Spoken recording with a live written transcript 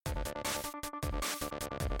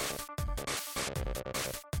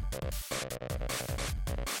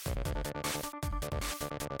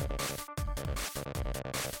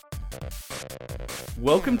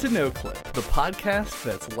Welcome to No Clip, the podcast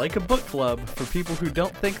that's like a book club for people who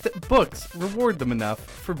don't think that books reward them enough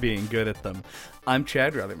for being good at them. I'm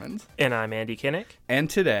Chad Ruthermond. And I'm Andy Kinnick. And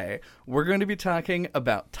today, we're going to be talking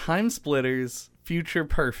about Time Splitters Future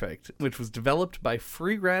Perfect, which was developed by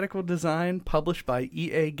Free Radical Design, published by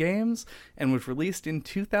EA Games, and was released in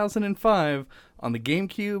 2005 on the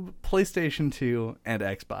GameCube, PlayStation 2, and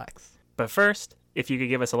Xbox. But first, if you could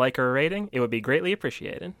give us a like or a rating, it would be greatly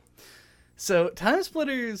appreciated. So, Time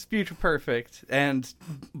Splitters Future Perfect, and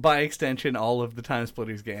by extension, all of the Time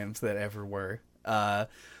Splitters games that ever were, are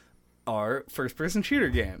first-person shooter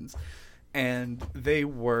games. And they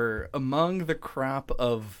were among the crop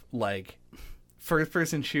of,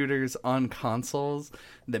 first-person shooters on consoles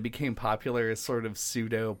that became popular as sort of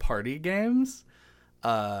pseudo-party games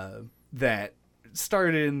that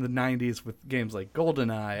started in the 90s with games like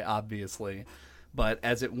GoldenEye, obviously. But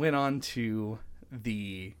as it went on to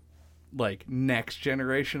the next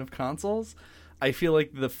generation of consoles, I feel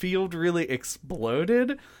like the field really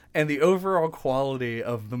exploded and the overall quality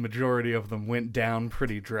of the majority of them went down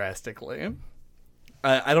pretty drastically.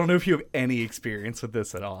 I don't know if you have any experience with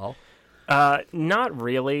this at all. Not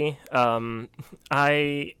really.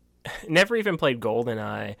 I never even played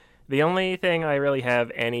GoldenEye. The only thing I really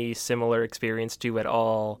have any similar experience to at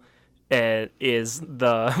all is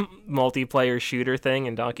the multiplayer shooter thing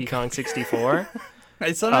in Donkey Kong 64.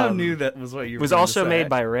 I somehow knew that was what you were was also made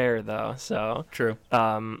by Rare, though, so... True.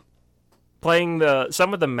 Playing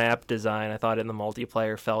some of the map design, I thought in the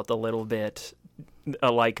multiplayer felt a little bit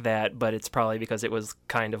like that, but it's probably because it was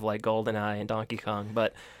kind of like GoldenEye and Donkey Kong.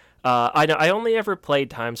 But I only ever played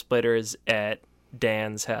Time Splitters at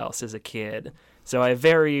Dan's house as a kid, so I have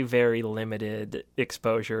very, very limited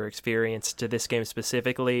exposure experience to this game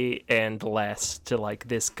specifically, and less to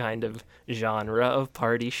this kind of genre of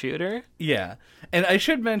party shooter. Yeah, and I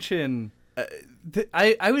should mention,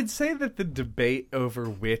 I would say that the debate over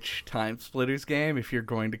which Time Splitters game, if you're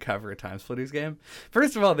going to cover a Time Splitters game,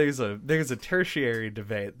 first of all, there's a tertiary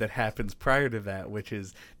debate that happens prior to that, which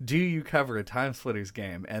is, do you cover a Time Splitters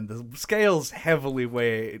game? And the scales heavily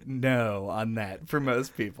weigh no on that for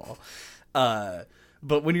most people.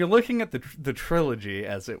 But when you're looking at the trilogy,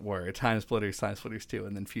 as it were, Time Splitters, Time Splitters 2,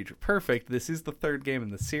 and then Future Perfect, this is the third game in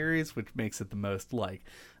the series, which makes it the most,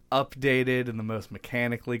 updated and the most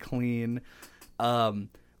mechanically clean.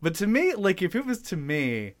 But to me, if it was to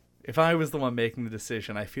me, if I was the one making the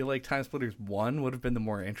decision, I feel like Time Splitters 1 would have been the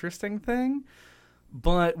more interesting thing.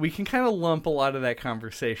 But we can kind of lump a lot of that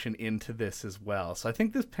conversation into this as well. So I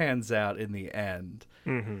think this pans out in the end.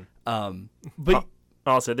 Mm-hmm. But...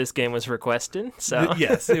 Also, this game was requested, so...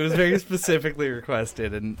 Yes, it was very specifically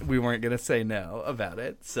requested, and we weren't going to say no about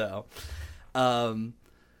it, so...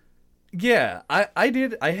 yeah, I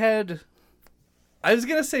was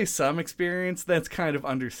going to say some experience, that's kind of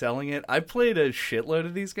underselling it. I played a shitload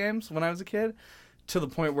of these games when I was a kid, to the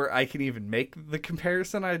point where I can even make the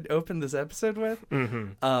comparison I'd opened this episode with.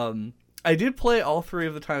 Mm-hmm. I did play all three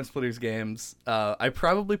of the Time Splitters games. I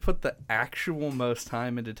probably put the actual most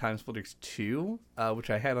time into Time Splitters 2,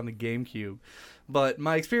 which I had on the GameCube. But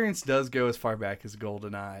my experience does go as far back as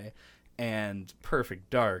GoldenEye and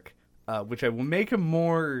Perfect Dark, which I will make a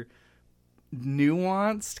more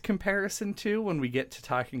nuanced comparison to when we get to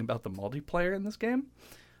talking about the multiplayer in this game.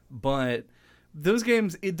 But those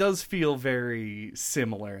games, it does feel very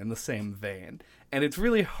similar in the same vein. And it's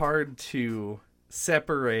really hard to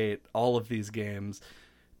separate all of these games,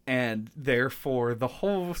 and therefore the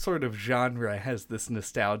whole sort of genre has this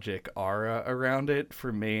nostalgic aura around it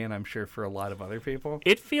for me, and I'm sure for a lot of other people.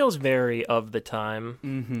 It feels very of the time.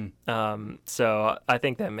 Mm-hmm. So I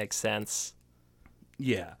think that makes sense.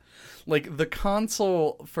 Yeah. The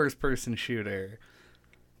console first-person shooter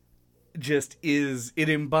just it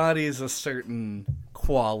embodies a certain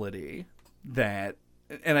quality that,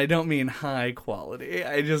 and I don't mean high quality,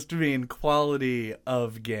 I just mean quality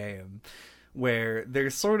of game, where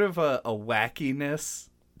there's sort of a wackiness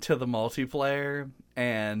to the multiplayer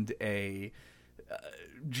and a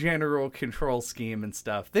general control scheme and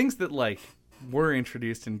stuff. Things that, were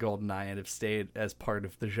introduced in GoldenEye and have stayed as part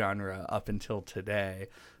of the genre up until today,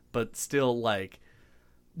 but still,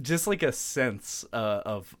 just a sense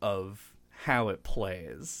of how it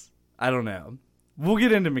plays. I don't know. We'll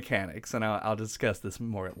get into mechanics, and I'll discuss this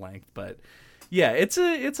more at length. But yeah, it's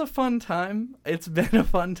a fun time. It's been a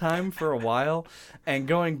fun time for a while, and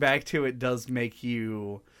going back to it does make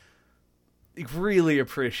you really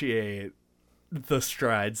appreciate the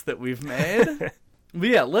strides that we've made. But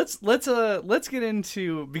yeah, let's get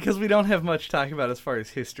into, because we don't have much to talk about as far as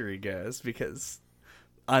history goes, because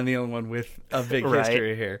I'm the only one with a big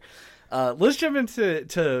history here. Let's jump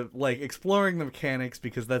into like exploring the mechanics,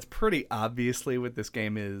 because that's pretty obviously what this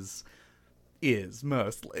game is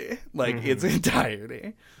mostly, like, its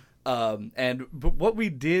entirety. But what we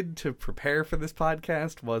did to prepare for this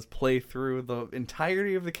podcast was play through the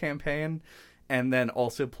entirety of the campaign, and then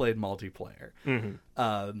also played multiplayer.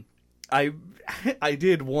 I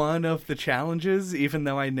did one of the challenges, even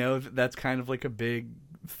though I know that that's kind of like a big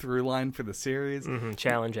through line for the series.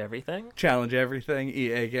 Challenge everything. Challenge everything,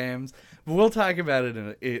 EA Games. But we'll talk about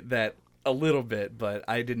that a little bit, but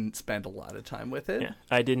I didn't spend a lot of time with it. Yeah,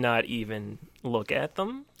 I did not even look at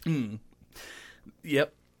them.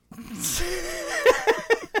 Yep.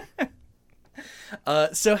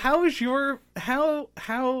 So how did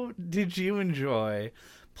you enjoy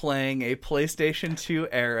playing a PlayStation 2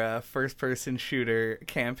 era first-person shooter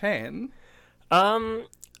campaign?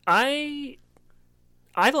 I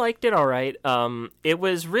liked it all right. It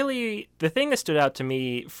was really, the thing that stood out to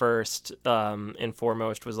me first and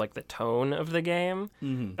foremost was like the tone of the game.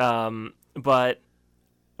 But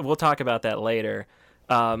we'll talk about that later.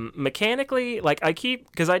 Mechanically, like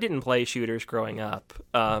because I didn't play shooters growing up,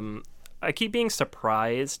 I keep being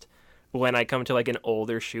surprised when I come to like an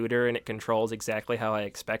older shooter and it controls exactly how I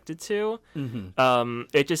expect it to.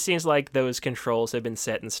 It just seems like those controls have been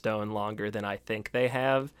set in stone longer than I think they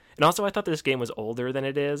have. And also, I thought this game was older than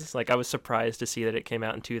it is. Like, I was surprised to see that it came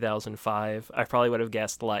out in 2005. I probably would have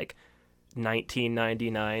guessed like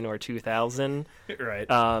 1999 or 2000. Right.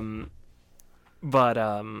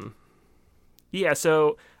 Yeah,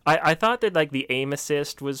 so I thought that like the aim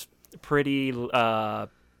assist was pretty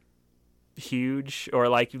huge, or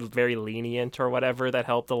like very lenient or whatever. That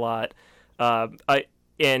helped a lot.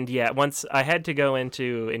 Once I had to go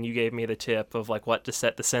into, and you gave me the tip of like what to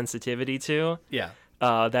set the sensitivity to. Yeah.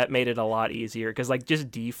 That made it a lot easier, because like just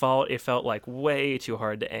default, it felt like way too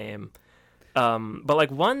hard to aim. But like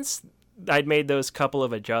once I'd made those couple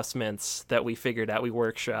of adjustments that we figured out, we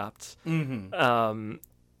workshopped.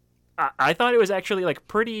 I thought it was actually like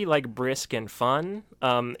pretty like brisk and fun.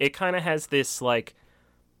 It kind of has this like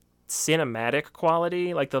cinematic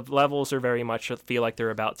quality. Like the levels are very much feel like they're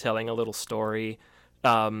about telling a little story.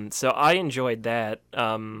 So I enjoyed that.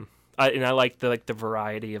 I liked the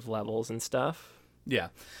variety of levels and stuff. Yeah.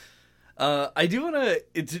 I do want to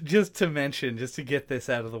just to mention, just to get this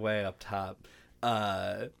out of the way up top.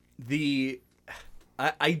 I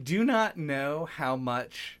do not know how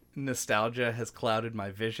much nostalgia has clouded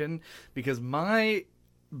my vision, because my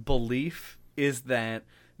belief is that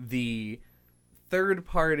the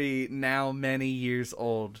third-party, now many years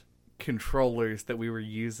old controllers that we were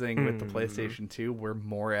using with the PlayStation 2 were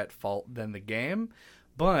more at fault than the game.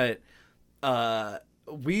 But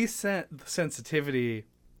we set the sensitivity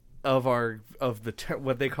of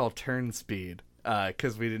what they call turn speed,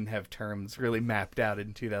 because we didn't have terms really mapped out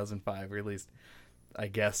in 2005, or at least I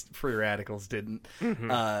guess Free Radicals didn't,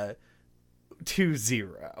 to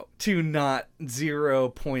 0, to not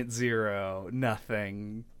 0.0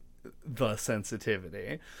 nothing the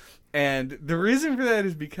sensitivity. And the reason for that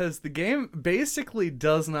is because the game basically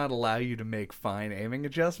does not allow you to make fine aiming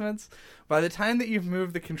adjustments. By the time that you've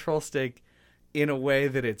moved the control stick in a way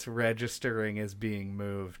that it's registering as being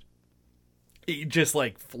moved, it just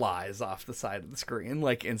like flies off the side of the screen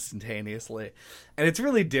like instantaneously. And it's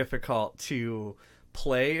really difficult to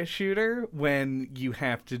play a shooter when you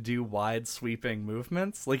have to do wide sweeping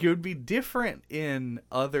movements. Like, it would be different in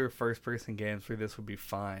other first person games where this would be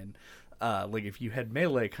fine, like if you had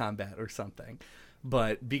melee combat or something.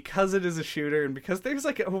 But because it is a shooter, and because there's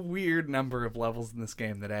like a weird number of levels in this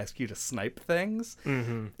game that ask you to snipe things,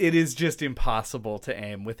 it is just impossible to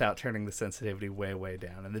aim without turning the sensitivity way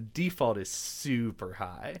down, and the default is super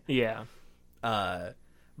high. Yeah. But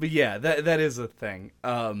yeah, that is a thing.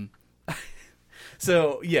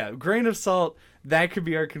 So yeah, grain of salt, that could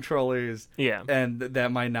be our controllers. Yeah. And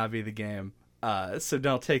that might not be the game. So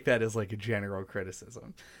don't take that as like a general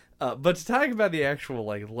criticism. But to talk about the actual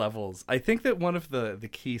like levels, I think that one of the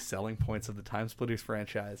key selling points of the Time Splitters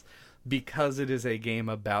franchise, because it is a game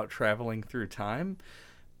about traveling through time,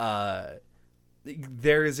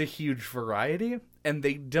 there is a huge variety, and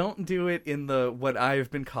they don't do it in the what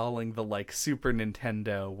I've been calling the like Super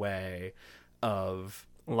Nintendo way of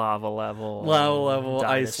lava level,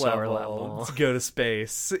 ice level, let's go to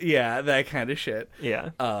space, yeah, that kind of shit.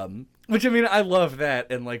 Yeah. Which, I mean, I love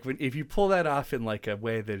that, and like if you pull that off in like a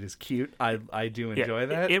way that is cute, I do enjoy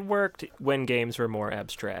that. It worked when games were more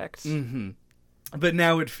abstract. But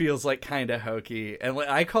now it feels like kind of hokey, and like,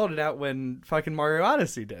 I called it out when fucking Mario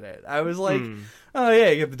Odyssey did it. I was like, Oh yeah,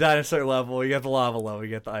 you get the dinosaur level, you get the lava level, you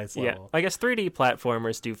get the ice Yeah, level. I guess 3D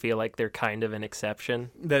platformers do feel like they're kind of an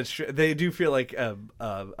exception. That's true. They do feel like a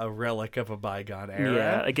relic of a bygone era.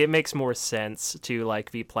 Yeah, like it makes more sense to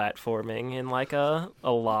like be platforming in like a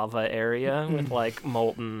lava area with like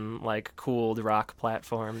molten, like cooled rock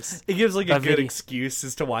platforms. It gives like a good video- excuse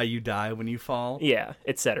as to why you die when you fall. Yeah,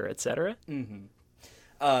 etc., etc.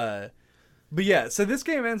 But yeah, so this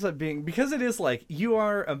game ends up being, because it is like you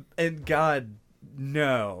are and God,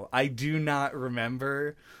 no, I do not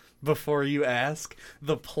remember before you ask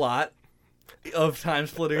the plot of Time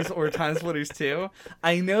Splitters or Time Splitters 2.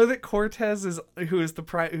 I know that Cortez is who's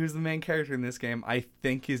the main character in this game. I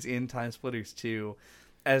think is in Time Splitters 2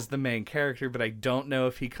 as the main character, but I don't know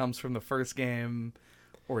if he comes from the first game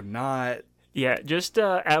or not. Yeah, just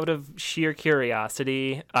out of sheer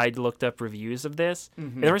curiosity, I looked up reviews of this.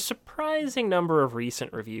 And there was a surprising number of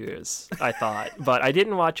recent reviews, I thought, but I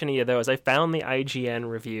didn't watch any of those. I found the IGN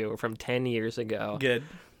review from 10 years ago. Good.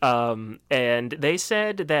 And they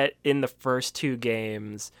said that in the first two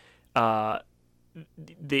games, I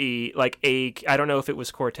don't know if it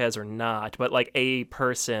was Cortez or not, but like a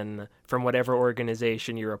person from whatever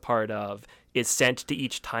organization you're a part of is sent to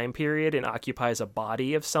each time period and occupies a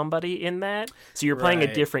body of somebody in that. So you're playing a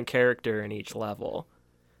Right. different character in each level.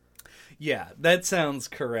 Yeah, that sounds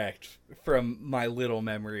correct from my little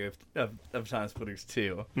memory of Time Splitters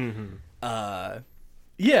 2.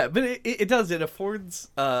 Yeah, but it does. It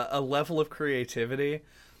affords a level of creativity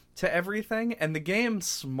to everything, and the game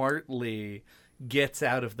smartly gets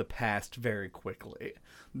out of the past very quickly.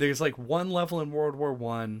 There's like one level in World War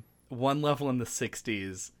one level in the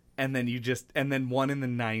 60s, and then one in the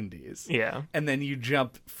 90s. Yeah. And then you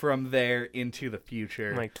jump from there into the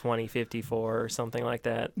future. Like 2054 or something like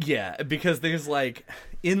that. Yeah, because there's like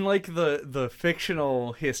in like the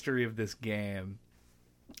fictional history of this game,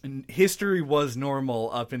 history was normal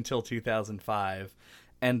up until 2005,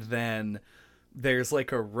 and then there's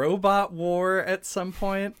like a robot war at some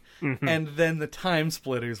point, and then the Time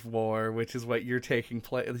Splitters war, which is what you're taking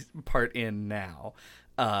part in now.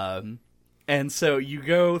 And so you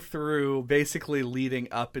go through basically leading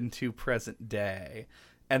up into present day.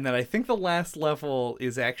 And then I think the last level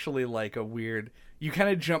is actually like a weird, you kind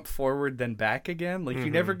of jump forward then back again. Like you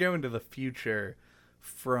never go into the future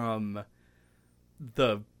from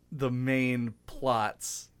the main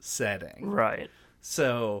plot's setting. Right.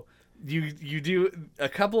 So you do a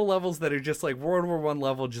couple of levels that are just like World War One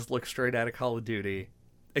level, just look straight out of Call of Duty,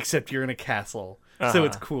 except you're in a castle, so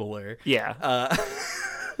it's cooler. Yeah.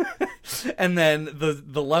 And then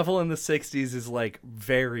the level in the 60s is like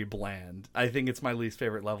very bland. I think it's my least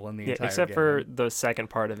favorite level in the entire Except game. for the second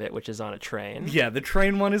part of it, which is on a train. Yeah, the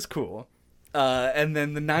train one is cool. And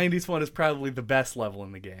then the 90s one is probably the best level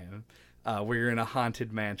in the game, where you're in a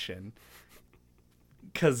haunted mansion.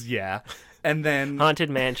 'Cause, yeah. And then... Haunted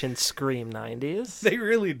Mansion scream 90s. They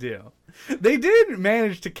really do. They did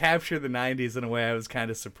manage to capture the 90s in a way I was kind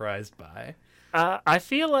of surprised by. I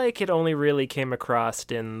feel like it only really came across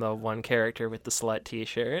in the one character with the slut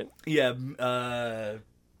t-shirt. Yeah,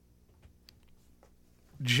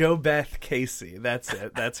 Jo Beth Casey. That's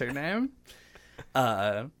it. That's her name.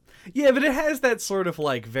 Yeah, but it has that sort of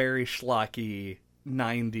like very schlocky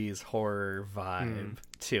 90s horror vibe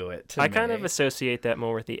to it. I kind of associate that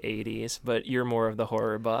more with the 80s, but you're more of the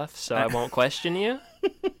horror buff, so I won't question you.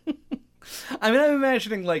 I mean, I'm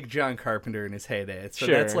imagining like John Carpenter in his heyday. So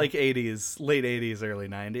Sure. that's like 80s, late 80s, early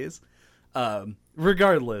 90s.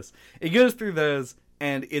 Regardless, it goes through those,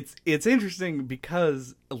 and it's interesting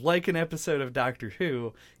because, like an episode of Doctor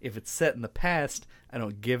Who, if it's set in the past, I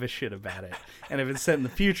don't give a shit about it. And if it's set in the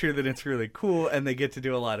future, then it's really cool, and they get to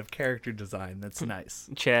do a lot of character design. That's nice.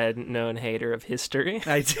 Chad, known hater of history.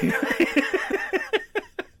 I do.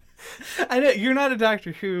 I know you're not a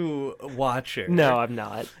Doctor Who watcher. No, I'm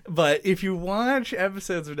not. But if you watch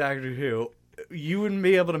episodes of Doctor Who, you wouldn't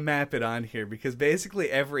be able to map it on here because basically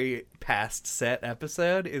every past set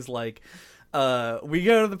episode is like, we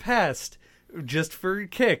go to the past just for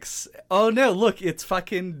kicks. Oh no, look, it's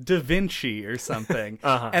fucking Da Vinci or something.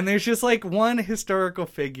 And there's just like one historical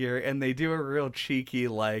figure and they do a real cheeky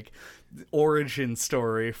like origin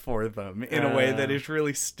story for them in a way that is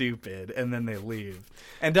really stupid, and then they leave.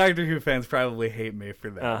 And Doctor Who fans probably hate me for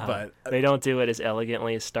that, but They don't do it as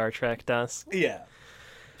elegantly as Star Trek does. yeah.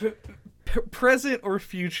 Present or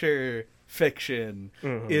future fiction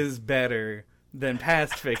is better than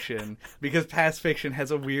past fiction because past fiction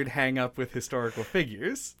has a weird hang up with historical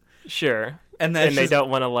figures. Sure. And that's And they just- don't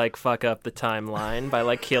want to like fuck up the timeline by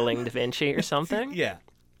like killing Da Vinci or something. Yeah.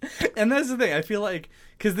 And that's the thing. I feel like,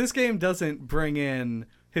 because this game doesn't bring in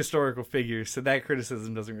historical figures, so that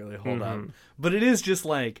criticism doesn't really hold up. But it is just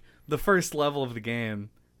like the first level of the game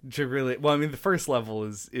to really, well, I mean, the first level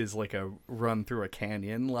is like a run through a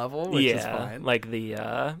canyon level, which is fine. Like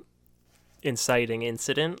the inciting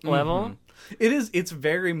incident level. It's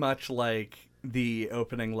very much like the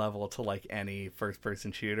opening level to like any first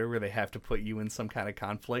person shooter where they have to put you in some kind of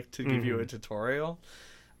conflict to give you a tutorial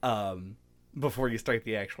before you start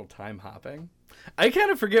the actual time hopping. I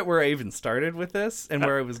kind of forget where I even started with this and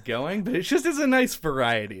where I was going, but it just is a nice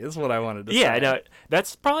variety is what I wanted to say. Yeah, no,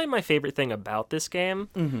 that's probably my favorite thing about this game.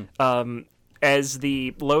 As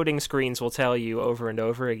the loading screens will tell you over and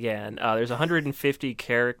over again, there's 150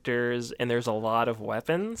 characters and there's a lot of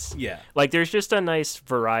weapons. Yeah. Like, there's just a nice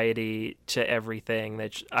variety to everything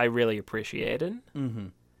that I really appreciated.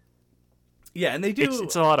 Yeah, and they do...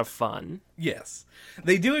 It's a lot of fun. Yes.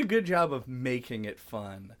 They do a good job of making it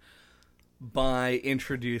fun by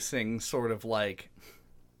introducing sort of like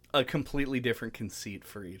a completely different conceit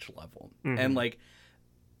for each level. And like,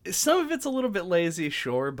 some of it's a little bit lazy,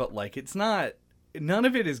 sure, but like it's not, none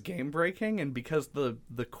of it is game breaking, and because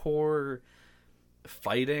the core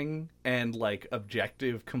fighting and like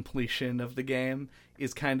objective completion of the game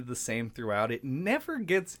is kind of the same throughout, it never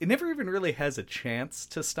even really has a chance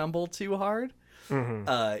to stumble too hard.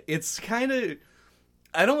 It's kind of,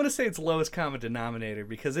 I don't want to say it's lowest common denominator,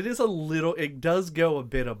 because it is it does go a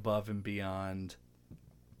bit above and beyond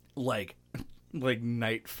like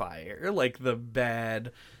Nightfire, like the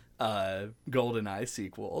bad GoldenEye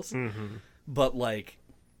sequels. But like,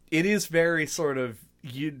 it is very sort of,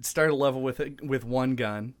 you'd start a level with one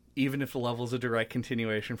gun, even if the level is a direct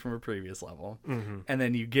continuation from a previous level. And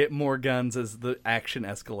then you get more guns as the action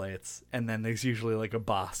escalates, and then there's usually like a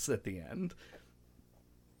boss at the end.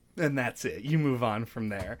 And that's it. You move on from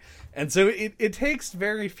there. And so it takes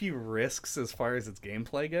very few risks as far as its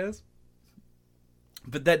gameplay goes.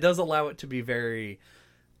 But that does allow it to be very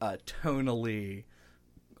tonally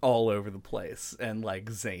all over the place and like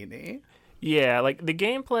zany. Yeah, like the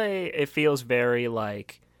gameplay, it feels very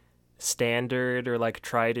like standard or like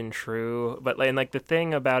tried and true. But and like the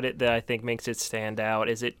thing about it that I think makes it stand out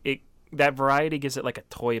is it that variety gives it like a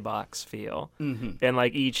toy box feel. And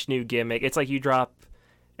like each new gimmick, it's like you drop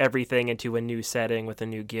everything into a new setting with a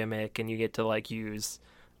new gimmick, and you get to like use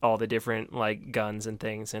all the different like guns and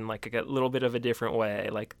things in like a little bit of a different way.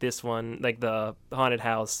 Like this one, like the haunted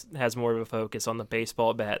house has more of a focus on the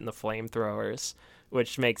baseball bat and the flamethrowers,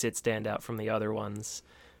 which makes it stand out from the other ones.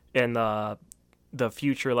 And the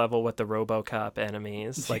future level with the RoboCop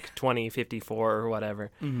enemies, like 2054 or whatever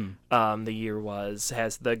the year was,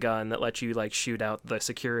 has the gun that lets you like shoot out the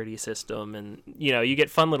security system, and you know, you get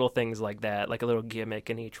fun little things like that, like a little gimmick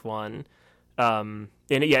in each one. And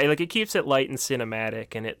yeah, like it keeps it light and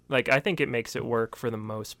cinematic, and it like, I think it makes it work for the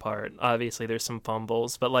most part. Obviously there's some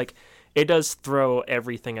fumbles, but like it does throw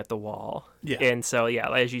everything at the wall. And so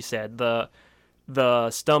yeah, as you said, the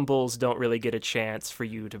stumbles don't really get a chance for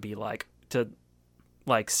you to be like to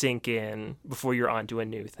sink in before you're onto a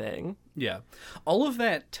new thing. Yeah. All of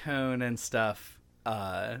that tone and stuff,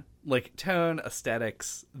 like tone,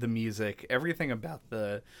 aesthetics, the music, everything about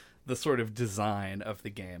the sort of design of the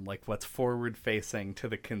game, like what's forward facing to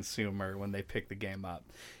the consumer when they pick the game up,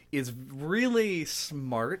 is really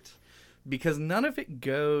smart, because none of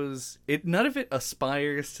it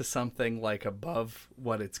aspires to something like above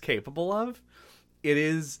what it's capable of.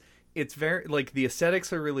 It's very like, the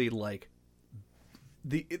aesthetics are really like,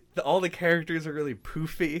 all the characters are really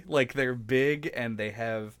poofy, like they're big and they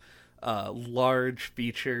have large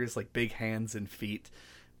features like big hands and feet,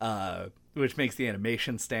 which makes the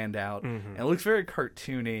animation stand out. And it looks very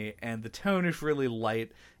cartoony, and the tone is really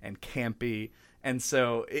light and campy. And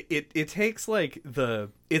so it takes like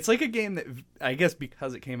it's like a game that, I guess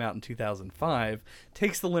because it came out in 2005,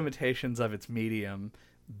 takes the limitations of its medium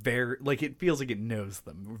very, like it feels like it knows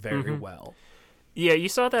them very well. Yeah, you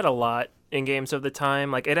saw that a lot in games of the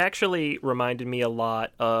time. Like, it actually reminded me a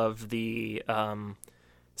lot of the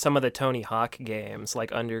some of the Tony Hawk games,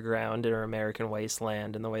 like Underground or American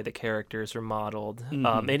Wasteland, and the way the characters are modeled.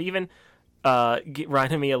 It even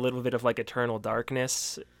reminded me a little bit of like Eternal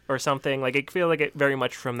Darkness or something. Like, it felt like it very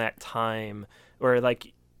much from that time, where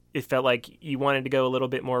like it felt like you wanted to go a little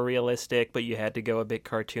bit more realistic, but you had to go a bit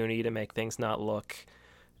cartoony to make things not look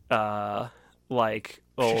like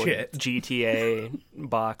old GTA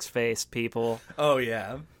box face people. Oh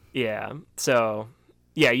yeah. Yeah. So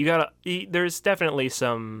yeah, there's definitely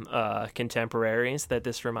some contemporaries that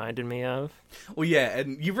this reminded me of. Well, yeah,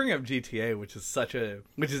 and you bring up GTA, which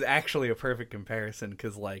is actually a perfect comparison,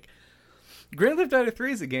 because like Grand Theft Auto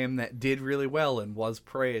 3 is a game that did really well and was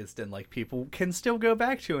praised, and like people can still go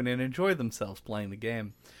back to it and enjoy themselves playing the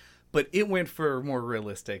game. But it went for a more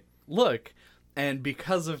realistic look, and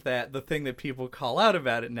because of that, the thing that people call out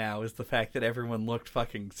about it now is the fact that everyone looked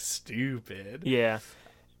fucking stupid. Yeah.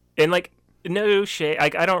 And like, no shade.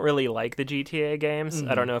 I don't really like the GTA games.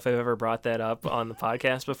 I don't know if I've ever brought that up on the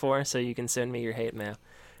podcast before, so you can send me your hate mail.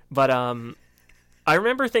 But I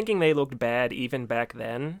remember thinking they looked bad even back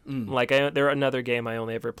then. Like, they're another game I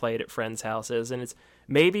only ever played at friends' houses, and it's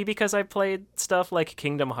maybe because I played stuff like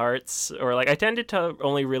Kingdom Hearts, or like I tended to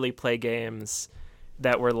only really play games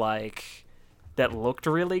that were like that looked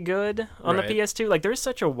really good on the PS2. Like, there's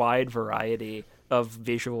such a wide variety of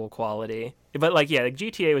visual quality, but like, yeah, like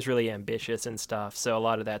GTA was really ambitious and stuff, so a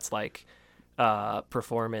lot of that's like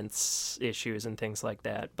performance issues and things like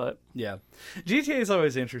that. But yeah, GTA is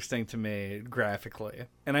always interesting to me graphically,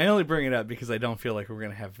 and I only bring it up because I don't feel like we're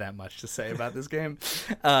gonna have that much to say about this game.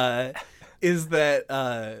 Is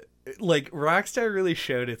that like Rockstar really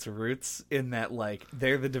showed its roots in that, like,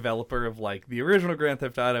 they're the developer of like the original Grand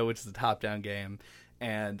Theft Auto, which is a top-down game,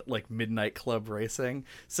 and like Midnight Club Racing.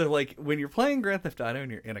 So like when you're playing Grand Theft Auto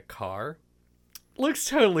and you're in a car, it looks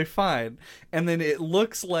totally fine, and then it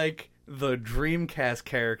looks like the Dreamcast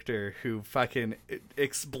character who fucking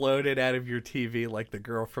exploded out of your TV like the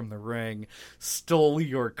girl from The Ring stole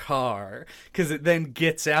your car, because it then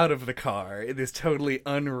gets out of the car, this totally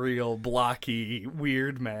unreal, blocky,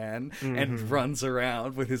 weird man, and runs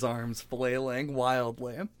around with his arms flailing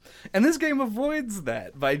wildly. And this game avoids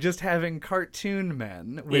that by just having cartoon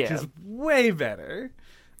men, which is way better,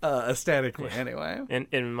 aesthetically anyway.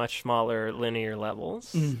 In much smaller linear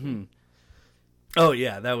levels. Oh,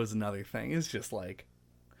 yeah, that was another thing. It's just like,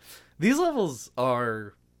 these levels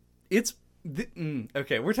are,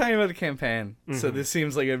 okay, we're talking about the campaign, so this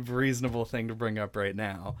seems like a reasonable thing to bring up right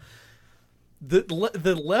now. The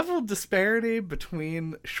level disparity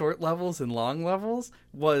between short levels and long levels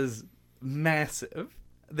was massive.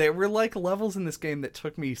 There were like levels in this game that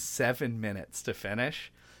took me 7 minutes to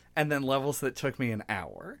finish, and then levels that took me an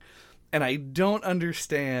hour. And I don't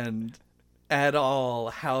understand at all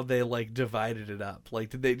how they like divided it up. Like,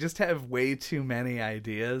 did they just have way too many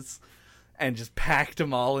ideas and just packed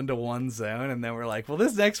them all into one zone, and then we're like, well,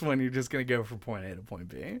 this next one you're just gonna go from point A to point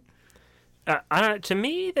B? To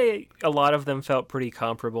me, a lot of them felt pretty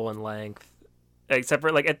comparable in length, except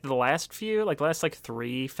for like at the last few, like the last like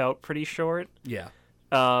 3 felt pretty short. Yeah.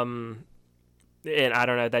 And I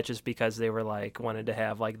don't know, that's just because they were like wanted to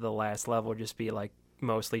have like the last level just be like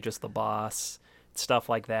mostly just the boss, stuff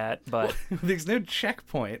like that. But there's no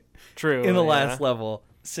checkpoint in the last level,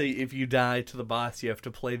 so if you die to the boss you have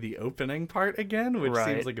to play the opening part again, which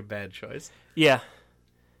seems like a bad choice. But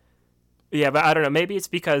I don't know, maybe it's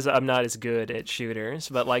because I'm not as good at shooters,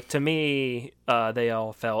 but like to me they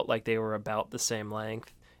all felt like they were about the same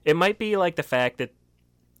length. It might be like the fact that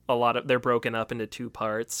they're broken up into 2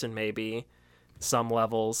 parts, and maybe some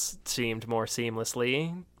levels seemed more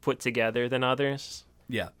seamlessly put together than others.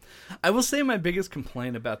 Yeah. I will say my biggest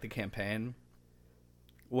complaint about the campaign,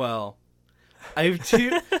 well, I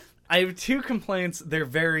have two complaints. They're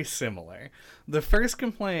very similar. The first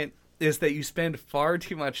complaint is that you spend far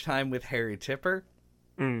too much time with Harry Tipper.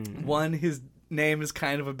 One, his name is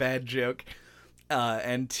kind of a bad joke.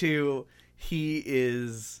 And 2, he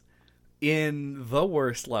is in the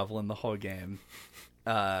worst level in the whole game,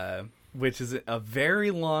 which is a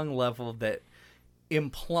very long level that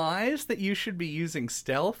implies that you should be using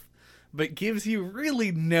stealth, but gives you really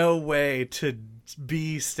no way to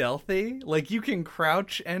be stealthy. Like, you can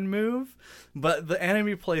crouch and move, but the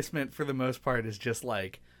enemy placement for the most part is just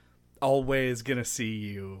like always gonna see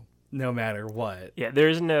you no matter what. Yeah,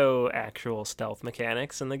 there's no actual stealth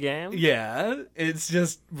mechanics in the game. Yeah, it's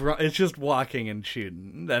just walking and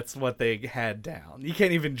shooting. That's what they had down. You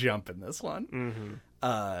can't even jump in this one.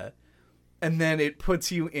 And then it puts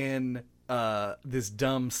you in this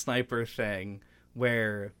dumb sniper thing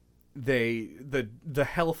where the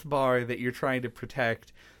health bar that you're trying to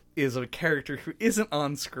protect is a character who isn't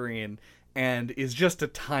on screen and is just a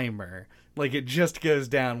timer. Like, it just goes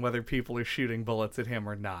down whether people are shooting bullets at him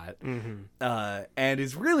or not. And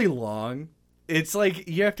is really long. It's like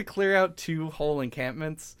you have to clear out 2 whole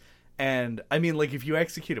encampments. And, I mean, like, if you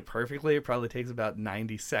execute it perfectly, it probably takes about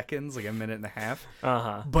 90 seconds, like a minute and a half.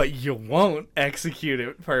 But you won't execute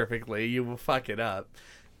it perfectly. You will fuck it up.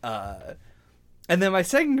 And then my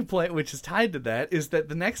second complaint, which is tied to that, is that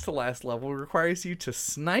the next to last level requires you to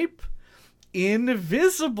snipe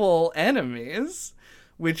invisible enemies,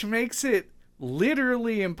 which makes it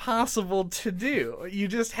literally impossible to do. You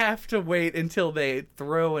just have to wait until they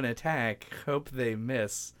throw an attack, hope they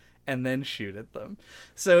miss, and then shoot at them.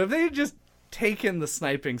 So if they had just taken the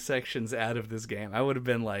sniping sections out of this game, I would have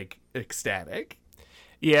been like ecstatic.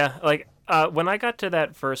 Yeah, like when I got to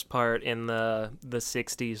that first part in the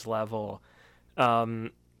 60s level,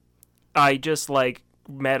 I just like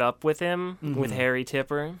met up with him with Harry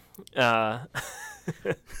Tipper,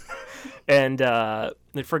 and I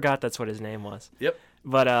forgot that's what his name was. Yep.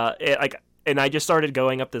 But and I just started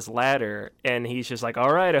going up this ladder, and he's just like,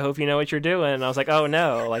 "All right, I hope you know what you're doing." And I was like, "Oh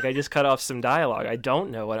no!" Like I just cut off some dialogue. I don't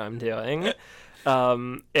know what I'm doing.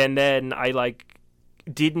 And then I like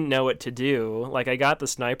didn't know what to do. Like I got the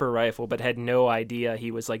sniper rifle, but had no idea he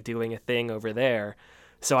was like doing a thing over there.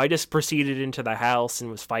 So I just proceeded into the house and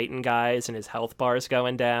was fighting guys, and his health bar's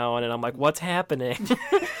going down, and I'm like, "What's happening?"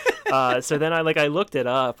 So then I looked it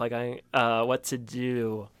up, like what to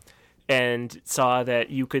do, and saw that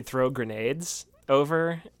you could throw grenades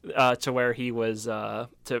over to where he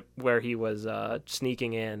was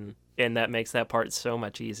sneaking in, and that makes that part so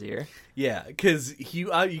much easier. Yeah, because you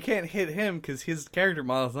can't hit him because his character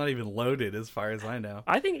model's not even loaded, as far as I know.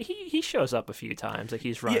 I think he shows up a few times, like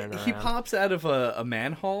he's running around. He pops out of a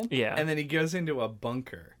manhole, yeah, and then he goes into a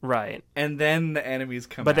bunker, right? And then the enemies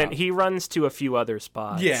come. But out. then he runs to a few other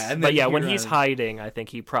spots. Yeah, and but yeah, when he's hiding, I think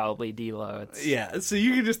he probably deloads. Yeah, so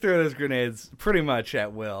you can just throw those grenades pretty much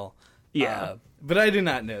at will. Yeah. But I did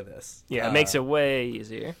not know this. Yeah, it makes it way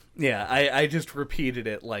easier. Yeah, I just repeated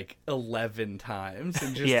it like 11 times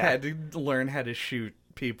and just had to learn how to shoot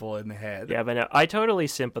people in the head. Yeah, but no, I totally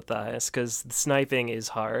sympathize because sniping is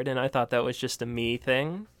hard, and I thought that was just a me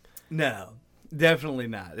thing. No, definitely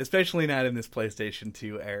not. Especially not in this PlayStation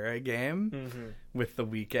 2 era game with the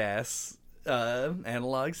weak-ass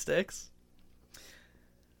analog sticks.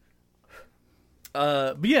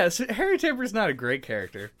 But yeah, so Harry Tipper's not a great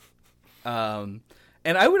character.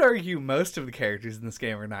 And I would argue most of the characters in this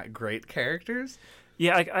game are not great characters.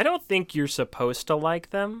 Yeah, I don't think you're supposed to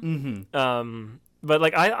like them. But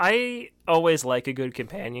like I always like a good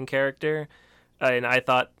companion character, and I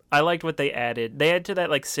thought I liked what they added. They add to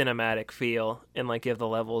that like cinematic feel and like give the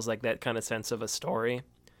levels like that kind of sense of a story.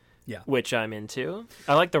 Yeah, which I'm into.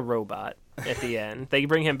 I like the robot at the end. They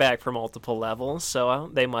bring him back for multiple levels,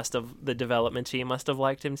 so the development team must have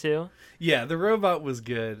liked him too. Yeah, the robot was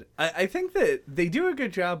good. I think that they do a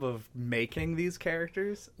good job of making these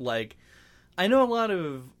characters. Like, I know a lot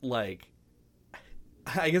of, like,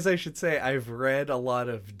 I guess I should say I've read a lot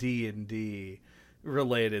of D&D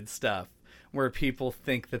related stuff where people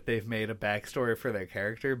think that they've made a backstory for their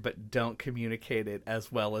character but don't communicate it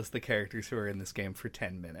as well as the characters who are in this game for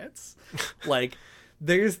 10 minutes. Like,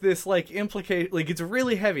 there's this, like, implication... Like, it's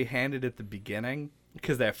really heavy-handed at the beginning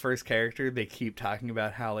because that first character, they keep talking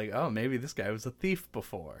about how, like, oh, maybe this guy was a thief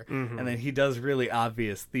before. And then he does really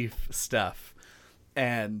obvious thief stuff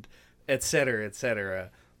and et cetera,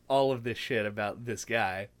 all of this shit about this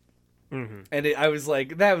guy. And I was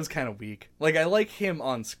like, that was kind of weak. Like, I like him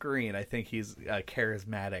on screen. I think he's a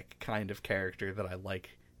charismatic kind of character that I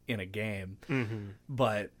like in a game.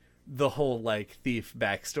 But the whole, like, thief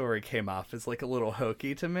backstory came off as, like, a little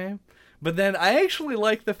hokey to me. But then I actually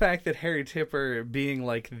like the fact that Harry Tipper being,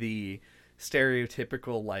 like, the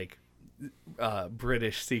stereotypical, like,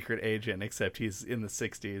 British secret agent, except he's in the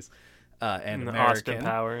 60s and American. Austin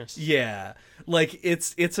Powers. Yeah. Like,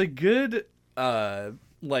 it's a good...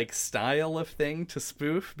 like style of thing to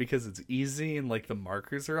spoof because it's easy and like the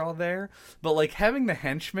markers are all there, but like having the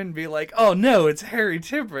henchmen be like, oh no, it's Harry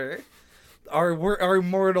Tipper, our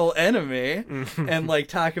mortal enemy, and like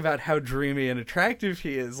talk about how dreamy and attractive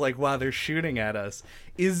he is like while they're shooting at us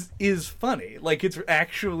is funny. Like, it's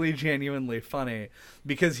actually genuinely funny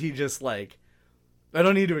because he just, like, I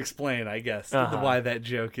don't need to explain, I guess, why that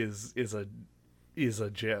joke is a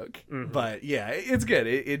joke. But yeah, it's good.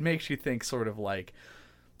 It makes you think sort of like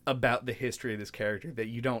about the history of this character that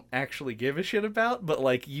you don't actually give a shit about, but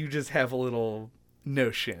like you just have a little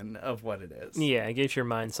notion of what it is. Yeah, it gives your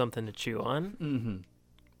mind something to chew on.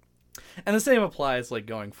 And the same applies like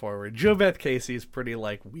going forward. JoBeth Casey is pretty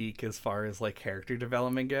like weak as far as like character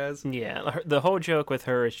development goes. Yeah, the whole joke with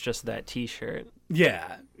her is just that t-shirt.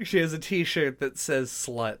 Yeah, she has a t-shirt that says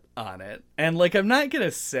slut on it. And like, I'm not gonna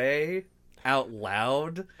say out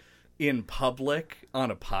loud in public on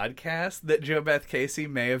a podcast that JoBeth Casey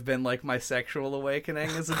may have been like my sexual awakening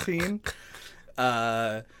as a teen.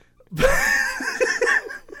 But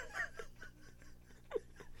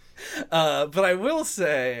I will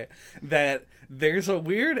say that there's a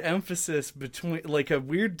weird emphasis between, like, a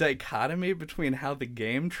weird dichotomy between how the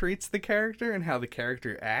game treats the character and how the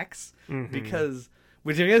character acts, because,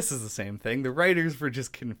 which I guess is the same thing, the writers were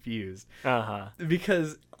just confused.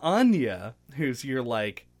 Because Anya, who's your,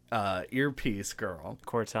 like, earpiece girl.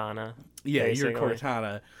 Cortana. Yeah, basically. your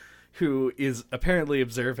Cortana, who is apparently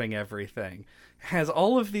observing everything, has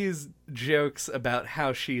all of these jokes about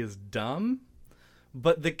how she is dumb,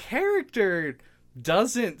 but the character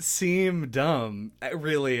doesn't seem dumb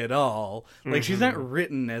really at all. Like, she's not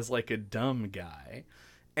written as like a dumb guy,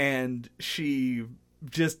 and she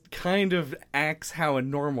just kind of acts how a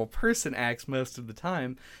normal person acts most of the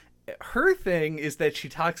time. Her thing is that she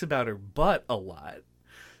talks about her butt a lot.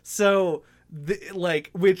 So,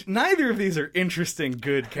 which neither of these are interesting,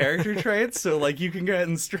 good character traits. So, like, you can go ahead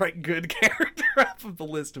and strike good character off of the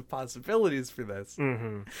list of possibilities for this.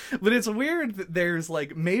 But it's weird that there's,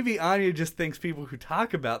 like, maybe Anya just thinks people who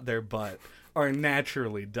talk about their butt are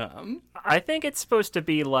naturally dumb. I think it's supposed to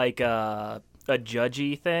be like a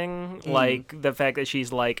judgy thing. Like, the fact that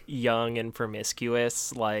she's, like, young and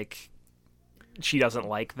promiscuous, like, she doesn't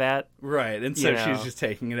like that. Right, and so she's just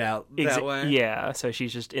taking it out that way. Yeah, so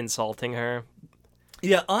she's just insulting her.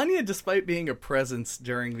 Yeah, Anya, despite being a presence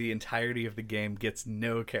during the entirety of the game, gets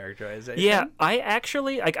no characterization. Yeah, I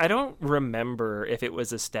actually, like, I don't remember if it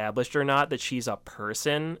was established or not that she's a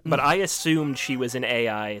person, but I assumed she was an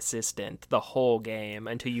AI assistant the whole game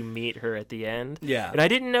until you meet her at the end. Yeah. And I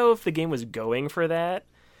didn't know if the game was going for that,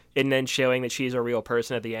 and then showing that she's a real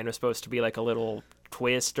person at the end was supposed to be like a little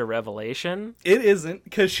twist or revelation. It isn't,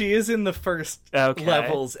 because she is in the first Okay.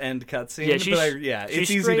 level's end cutscene. Yeah, it's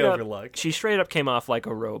easy to overlook. She straight up came off like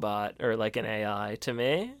a robot or like an AI to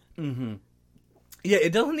me. Yeah,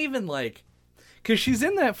 it doesn't even, like... Because she's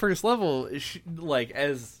in that first level,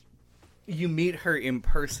 as you meet her in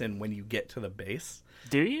person when you get to the base.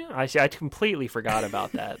 Do you? I completely forgot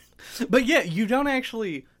about that. But yeah, you don't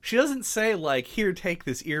actually... She doesn't say, like, here, take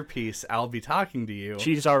this earpiece, I'll be talking to you.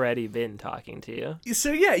 She's already been talking to you.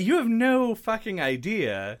 So yeah, you have no fucking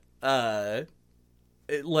idea,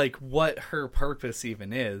 like, what her purpose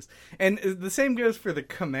even is. And the same goes for the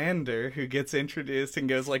commander, who gets introduced and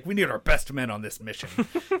goes like, we need our best men on this mission.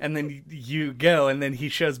 And then you go, and then he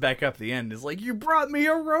shows back up at the end, is like, you brought me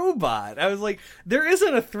a robot. I was like, there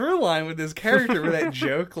isn't a through line with this character where that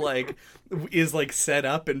joke, like, is, like, set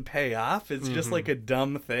up and pay off. It's just, like, a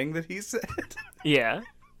dumb thing that he said. Yeah.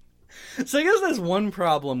 So I guess there's one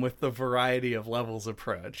problem with the variety of levels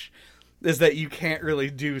approach, is that you can't really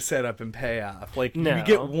do setup and payoff. Like, No. you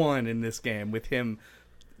get one in this game with him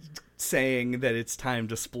saying that it's time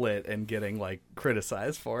to split and getting, like,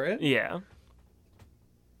 criticized for it. Yeah.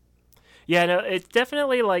 Yeah, no, it's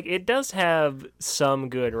definitely, like, it does have some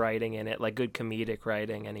good writing in it, like, good comedic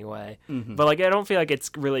writing anyway. But, like, I don't feel like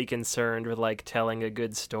it's really concerned with, like, telling a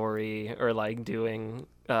good story or, like, doing,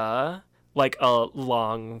 like, a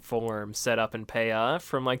long form setup and payoff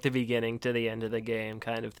from, like, the beginning to the end of the game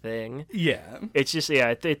kind of thing. Yeah. It's just,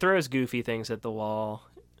 yeah, it throws goofy things at the wall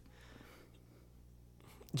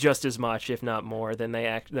just as much, if not more, than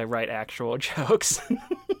they write actual jokes.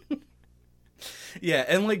 Yeah,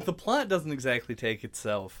 and, like, the plot doesn't exactly take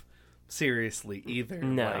itself seriously either.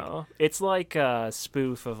 No. It's like a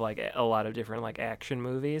spoof of, like, a lot of different, like, action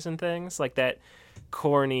movies and things. Like that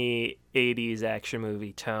corny 80s action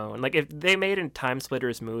movie tone. Like, if they made a Time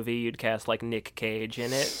Splitters movie, you'd cast, like, Nick Cage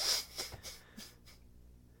in it.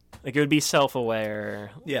 Like, it would be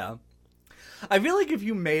self-aware. Yeah. I feel like if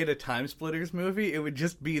you made a Time Splitters movie, it would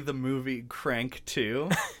just be the movie Crank 2.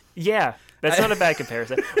 Yeah, that's not a bad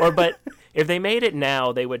comparison. But if they made it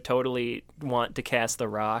now, they would totally want to cast The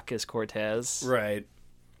Rock as Cortez. Right.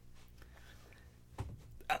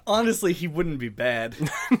 Honestly, he wouldn't be bad.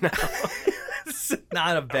 No. It's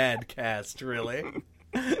not a bad cast, really.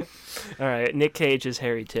 All right, Nick Cage is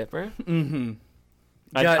Harry Tipper. Mm-hmm.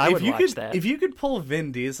 I would watch that. If you could pull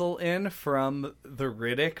Vin Diesel in from the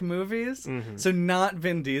Riddick movies, so not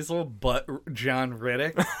Vin Diesel, but John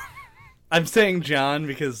Riddick. I'm saying John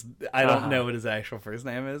because I don't know what his actual first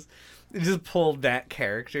name is. Just pull that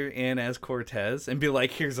character in as Cortez and be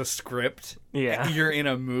like, here's a script. Yeah. You're in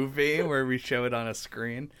a movie where we show it on a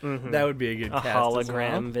screen. That would be a good cast. Hologram as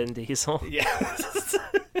well. Vin Diesel. Yes.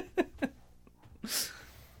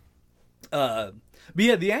 But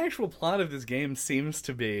yeah, the actual plot of this game seems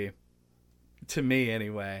to be, to me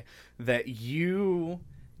anyway, that you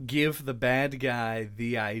give the bad guy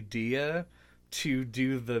the idea to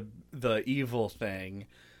do the evil thing.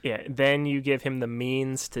 Yeah, then you give him the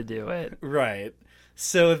means to do it. Right.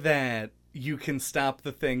 So that you can stop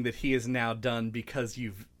the thing that he has now done because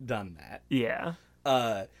you've done that. Yeah.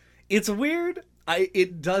 It's weird.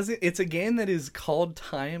 It's a game that is called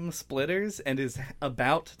Time Splitters and is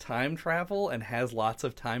about time travel and has lots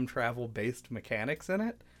of time travel based mechanics in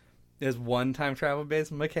it. There's one time travel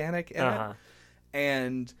based mechanic in it.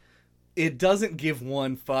 And it doesn't give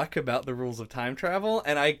one fuck about the rules of time travel,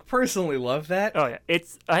 and I personally love that. Oh yeah,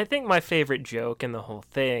 I think my favorite joke in the whole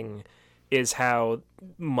thing is how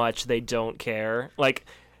much they don't care. Like,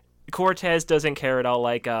 Cortez doesn't care at all.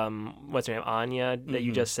 Like, what's her name, Anya? That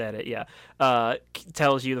you just said it. Yeah,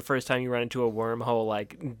 tells you the first time you run into a wormhole,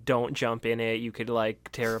 like, don't jump in it. You could like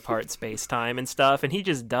tear apart space time and stuff. And he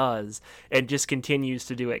just does, and just continues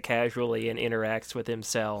to do it casually and interacts with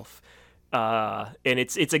himself. And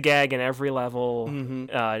it's a gag in every level, and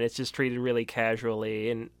it's just treated really casually.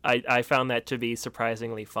 And I found that to be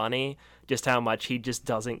surprisingly funny, just how much he just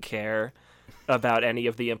doesn't care about any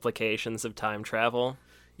of the implications of time travel.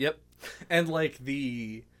 Yep. And like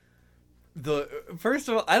the first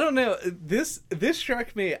of all, I don't know, this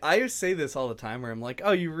struck me. I say this all the time where I'm like,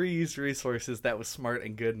 oh, you reused resources, that was smart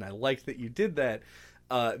and good, and I like that you did that.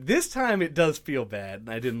 This time it does feel bad, and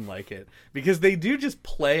I didn't like it, because they do just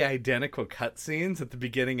play identical cutscenes at the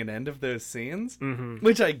beginning and end of those scenes,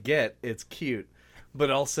 which I get, it's cute, but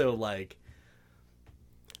also like,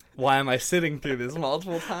 why am I sitting through this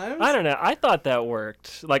multiple times? I don't know. I thought that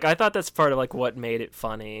worked. Like, I thought that's part of like what made it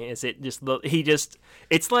funny. Is it just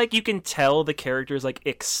it's like you can tell the character's like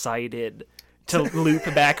excited to loop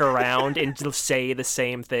back around and to say the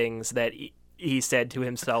same things that he said to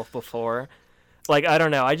himself before. Like, I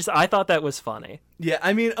don't know. I thought that was funny. Yeah,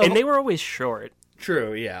 I mean, and they were always short.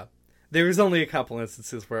 True. Yeah, there was only a couple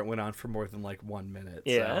instances where it went on for more than like 1 minute.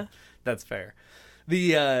 Yeah, so that's fair.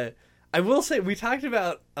 I will say, we talked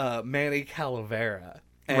about Manny Calavera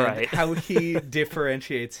and how he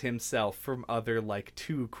differentiates himself from other, like,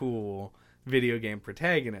 too cool video game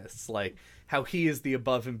protagonists. Like, how he is the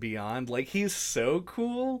above and beyond. Like, he's so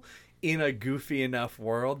cool in a goofy enough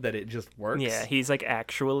world that it just works. Yeah, he's, like,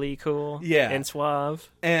 actually cool and suave.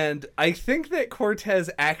 And I think that Cortez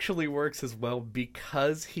actually works as well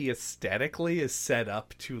because he aesthetically is set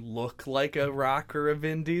up to look like a Rock or a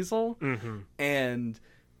Vin Diesel. Mm-hmm. And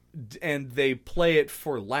they play it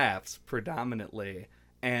for laughs predominantly,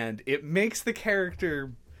 and it makes the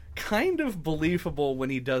character kind of believable when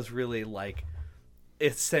he does really like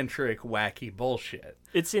eccentric, wacky bullshit.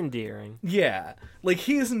 It's endearing. Yeah, like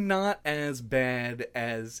he's not as bad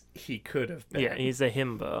as he could have been. Yeah, he's a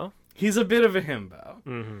himbo. He's a bit of a himbo.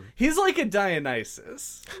 Mm-hmm. He's like a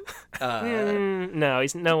Dionysus. No,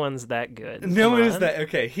 no one's that good. No one is that.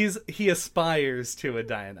 Okay, he aspires to a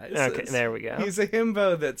Dionysus. Okay, there we go. He's a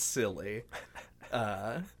himbo that's silly.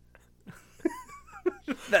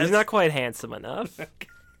 He's not quite handsome enough.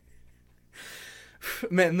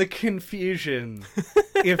 Man, the confusion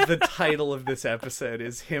if the title of this episode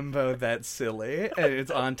is Himbo That's Silly and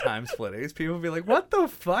it's on Time Splitters, people will be like, what the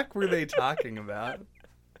fuck were they talking about?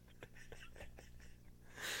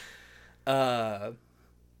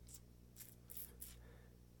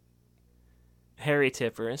 Harry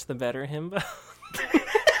Tipper is the better himbo.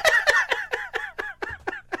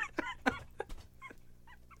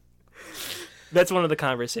 That's one of the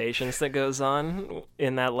conversations that goes on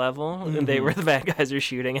in that level. Mm-hmm. Where the bad guys are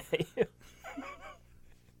shooting at you.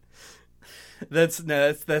 That's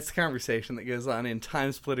the conversation that goes on in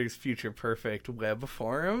Time Splitters Future Perfect web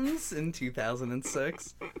forums in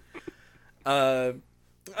 2006. Oh,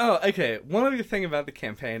 okay. One other thing about the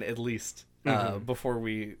campaign, at least before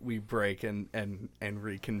we break and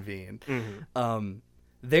reconvene. Mm-hmm.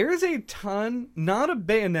 There's a ton, not a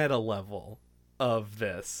Bayonetta level of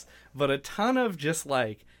this, but a ton of just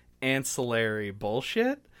like ancillary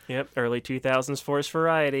bullshit. Yep, early 2000s Force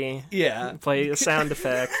Variety. Yeah. Play a sound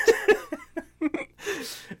effect.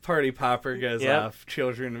 Party popper goes off,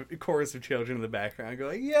 chorus of children in the background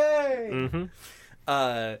going, yay! Mm-hmm.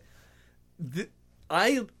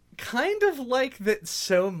 I kind of like that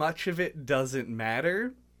so much of it doesn't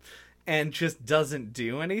matter and just doesn't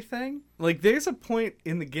do anything. Like, there's a point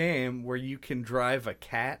in the game where you can drive a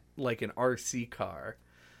cat, like an RC car,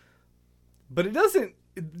 but it doesn't,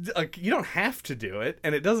 like, you don't have to do it,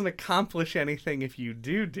 and it doesn't accomplish anything if you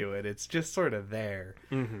do it. It's just sort of there.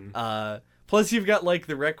 Mm-hmm. Plus, you've got, like,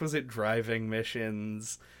 the requisite driving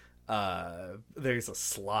missions. There's a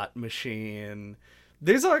slot machine.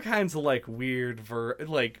 There's all kinds of, like, weird,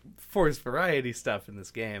 Force Variety stuff in this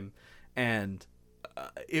game. And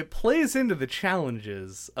it plays into the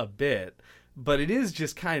challenges a bit, but it is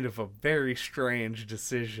just kind of a very strange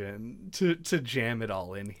decision to jam it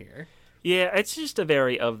all in here. Yeah, it's just a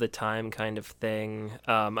very of-the-time kind of thing.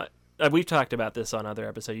 We've talked about this on other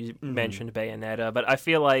episodes. You mentioned Bayonetta, but I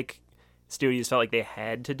feel like studios felt like they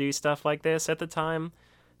had to do stuff like this at the time,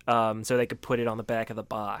 so they could put it on the back of the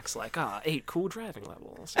box, like 8 cool driving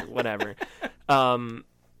levels or whatever.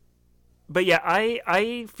 But yeah,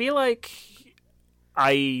 I feel like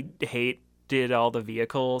I hate did all the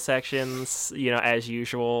vehicle sections, as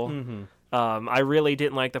usual. Mm-hmm. I really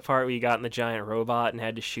didn't like the part where you got in the giant robot and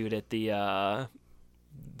had to shoot at the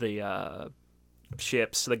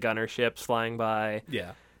ships, the gunner ships flying by.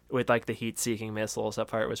 Yeah. With like the heat-seeking missiles. That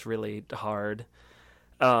part was really hard.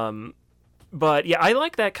 But yeah, I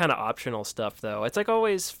like that kind of optional stuff though. It's like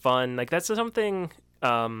always fun. Like that's something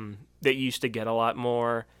that used to get a lot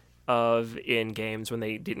more of in games when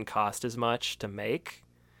they didn't cost as much to make.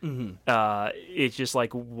 Mm-hmm. It's just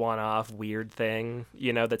like one-off weird thing,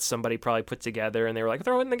 that somebody probably put together and they were like,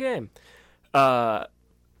 throw it in the game. So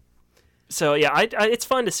yeah, I it's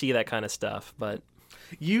fun to see that kind of stuff, but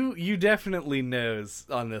you definitely knows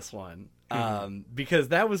on this one. Because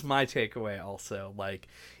that was my takeaway also. Like,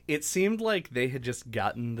 it seemed like they had just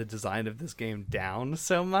gotten the design of this game down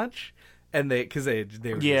so much, and they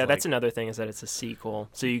were yeah, that's like, another thing is that it's a sequel,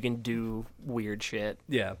 so you can do weird shit.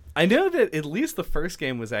 Yeah, I know that at least the first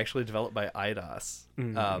game was actually developed by Eidos.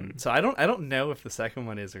 So I don't know if the second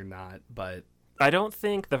one is or not, but I don't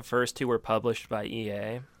think the first two were published by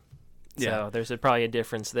EA. So yeah, there's probably a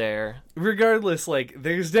difference there. Regardless, like,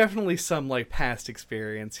 there's definitely some like past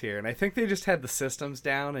experience here, and I think they just had the systems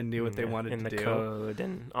down and knew what they wanted to and do, the code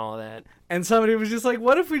and all that. and somebody was just like,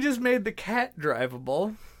 "What if we just made the cat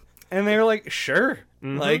drivable?" And they were like, "Sure."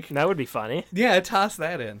 Like, that would be funny. yeah, toss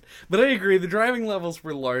that in. But I agree, the driving levels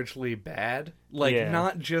were largely bad. Like, Yeah.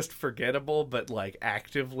 not just forgettable, but like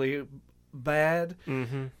actively bad.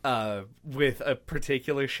 With a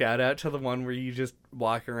particular shout out to the one where you just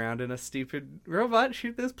walk around in a stupid robot,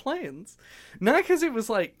 shoot those planes. Not because it was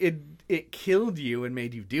like it killed you and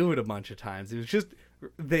made you do it a bunch of times. It was just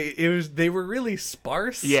they were really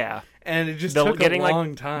sparse. Yeah. And it just took a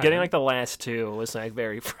long time. Getting like the last two was like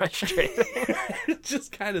very frustrating. It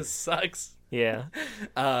just kind of sucks. Yeah.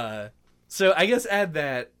 So I guess add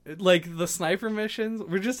that, like, the sniper missions,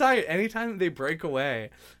 we're just talking anytime they break away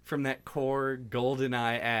from that core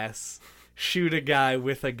GoldenEye-ass shoot a guy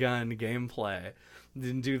with a gun gameplay,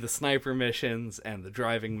 then do the sniper missions and the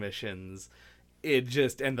driving missions, it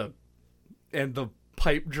just, and the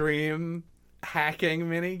pipe dream hacking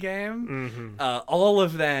minigame, all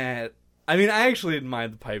of that. I mean, I actually didn't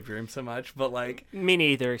mind the pipe dream so much, but like... Me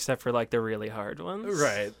neither, except for like the really hard ones.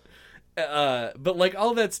 Right. But like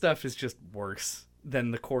all that stuff is just worse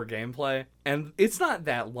than the core gameplay, and it's not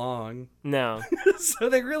that long. No. So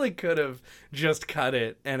they really could have just cut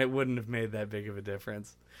it and it wouldn't have made that big of a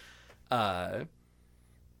difference. I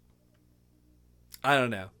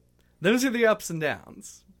don't know. Those are the ups and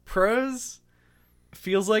downs. Pros,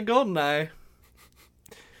 feels like GoldenEye.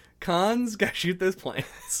 Cons, gotta shoot those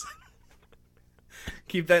planes.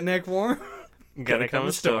 Keep that neck warm. Gonna come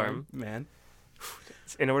a storm. Man.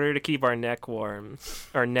 In order to keep our necks warm,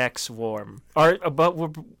 but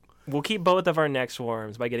we'll keep both of our necks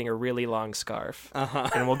warm by getting a really long scarf,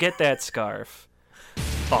 and we'll get that scarf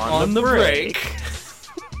on the break.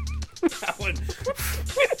 That one,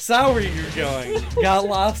 saw where you were going. Got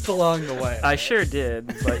lost along the way. I sure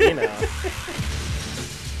did, but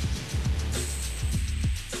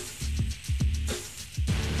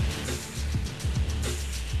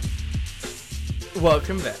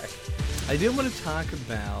Welcome back. I did want to talk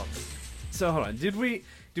about... So, hold on. Did we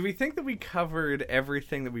think that we covered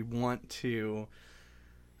everything that we want to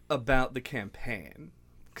about the campaign?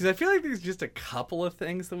 Because I feel like there's just a couple of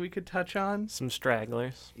things that we could touch on. some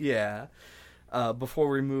stragglers. Yeah. Before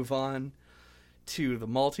we move on to the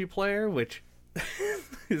multiplayer, which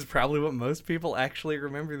is probably what most people actually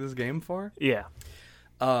remember this game for. Yeah.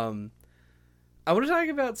 I want to talk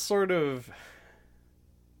about sort of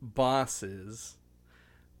bosses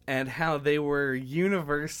and how they were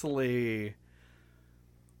universally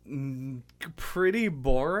pretty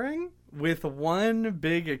boring, with one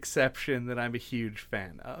big exception that I'm a huge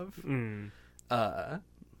fan of. And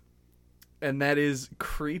that is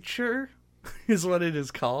Creature, is what it is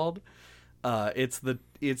called. It's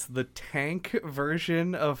the tank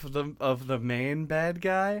version of the main bad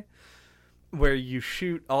guy, where you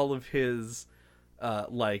shoot all of his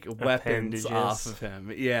like weapons off of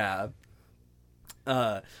him. Yeah.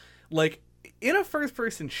 Like in a first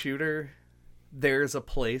person shooter, there's a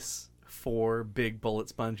place for big bullet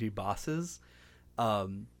spongy bosses.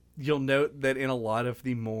 You'll note that in a lot of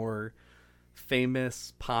the more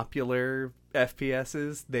famous, popular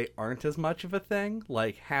FPSs, they aren't as much of a thing.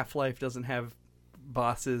 Like Half-Life doesn't have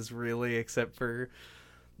bosses really, except for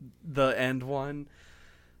the end one.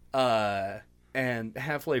 And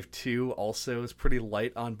Half-Life 2 also is pretty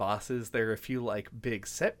light on bosses. There are a few like big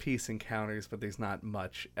set piece encounters, but there's not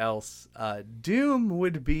much else. Doom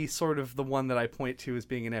would be sort of the one that I point to as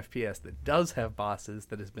being an FPS that does have bosses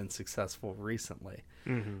that has been successful recently.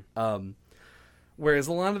 Whereas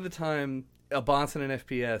a lot of the time, a boss in an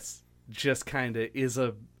FPS just kind of is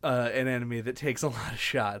an enemy that takes a lot of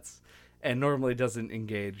shots and normally doesn't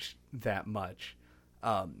engage that much.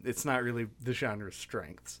 It's not really the genre's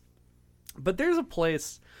strengths. But there's a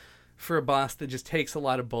place for a boss that just takes a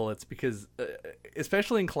lot of bullets because,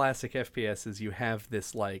 especially in classic FPSs, you have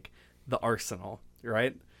this, like, the arsenal,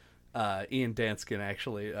 right? Ian Danskin,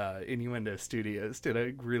 actually, Innuendo Studios, did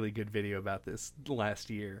a really good video about this last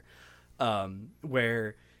year,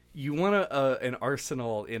 where you want an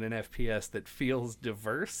arsenal in an FPS that feels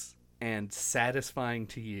diverse and satisfying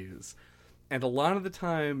to use. And a lot of the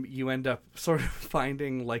time, you end up sort of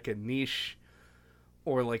finding, like, a niche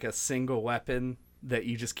or, like, a single weapon that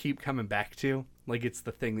you just keep coming back to. Like, it's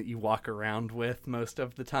the thing that you walk around with most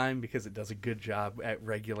of the time because it does a good job at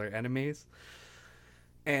regular enemies.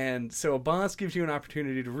 And so a boss gives you an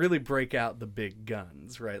opportunity to really break out the big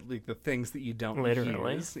guns, right? Like the things that you don't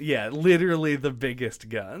use. Yeah, literally the biggest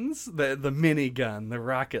guns. The mini gun, the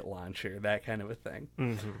rocket launcher, that kind of a thing.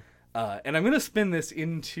 Mm-hmm. And I'm going to spin this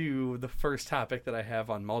into the first topic that I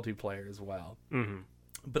have on multiplayer as well. Mm-hmm.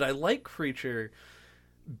 But I like Creature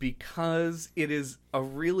because it is a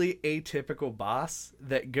really atypical boss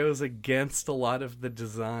that goes against a lot of the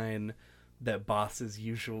design that bosses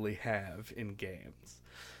usually have in games.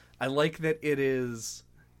 I like that it is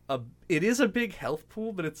a big health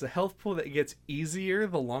pool, but it's a health pool that gets easier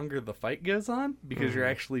the longer the fight goes on because you're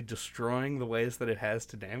actually destroying the ways that it has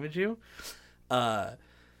to damage you.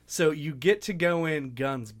 So you get to go in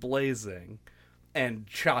guns blazing and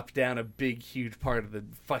chop down a big, huge part of the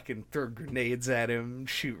fucking throw grenades at him,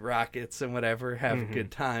 shoot rockets and whatever, have a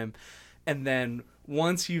good time. And then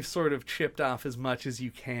once you've sort of chipped off as much as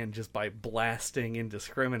you can just by blasting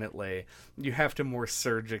indiscriminately, you have to more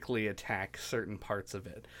surgically attack certain parts of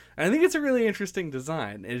it. And I think it's a really interesting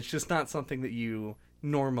design. It's just not something that you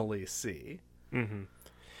normally see. Mm-hmm.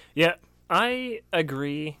 Yeah, I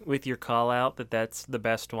agree with your call out that that's the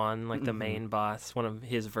best one, like the main boss, one of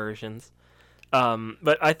his versions.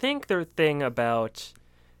 But I think the thing about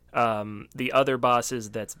the other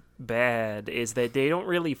bosses that's bad is that they don't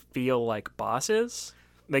really feel like bosses.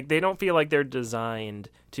 Like, they don't feel like they're designed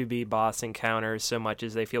to be boss encounters so much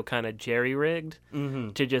as they feel kind of jerry-rigged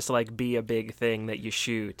to just, like, be a big thing that you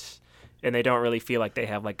shoot. And they don't really feel like they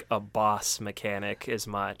have, like, a boss mechanic as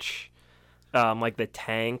much. Like the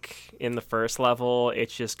tank in the first level,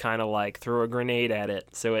 it's just kind of like throw a grenade at it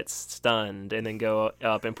so it's stunned and then go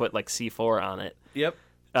up and put like C4 on it. Yep.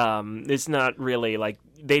 It's not really like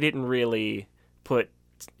they didn't really put,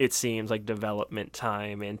 it seems like, development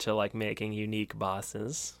time into like making unique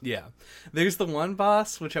bosses. Yeah. There's the one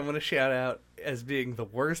boss which I want to shout out as being the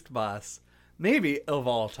worst boss maybe of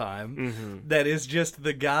all time. That is just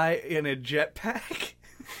the guy in a jetpack.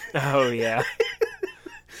 Oh yeah.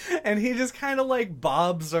 And he just kind of, like,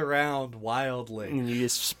 bobs around wildly. And you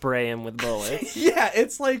just spray him with bullets. Yeah,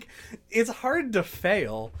 it's like, it's hard to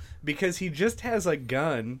fail because he just has a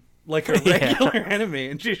gun, like a regular enemy,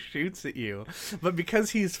 and just shoots at you. But because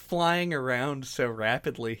he's flying around so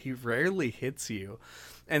rapidly, he rarely hits you.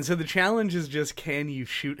 And so the challenge is just, can you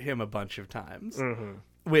shoot him a bunch of times?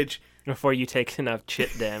 Which... Before you take enough chip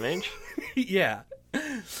damage. Yeah.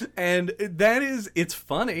 And it's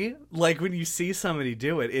funny. Like, when you see somebody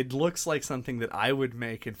do it, it looks like something that I would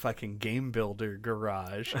make in fucking Game Builder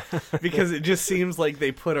Garage. Because it just seems like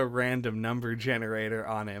they put a random number generator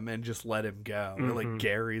on him and just let him go. Or like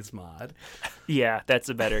Gary's mod. Yeah, that's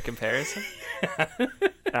a better comparison.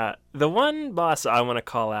 The one boss I want to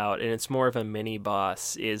call out, and it's more of a mini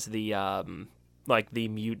boss, is the the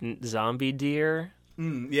mutant zombie deer.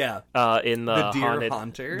 Yeah. In the Deer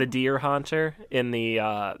Haunter. The Deer Haunter in the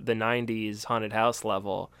 90s haunted house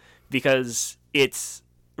level, because it's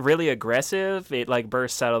really aggressive. It like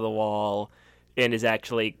bursts out of the wall and is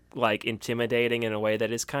actually like intimidating in a way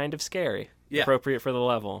that is kind of scary. Yeah. Appropriate for the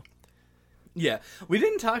level. Yeah. We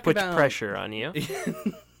didn't talk Puts about pressure on you.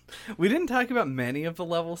 We didn't talk about many of the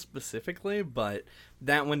levels specifically, but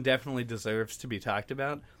that one definitely deserves to be talked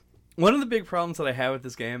about. One of the big problems that I have with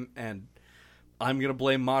this game, and I'm going to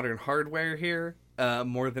blame modern hardware here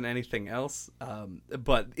more than anything else,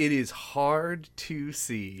 but it is hard to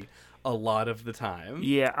see a lot of the time.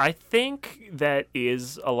 Yeah, I think that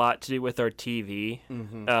is a lot to do with our TV,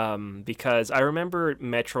 because I remember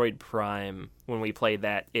Metroid Prime, when we played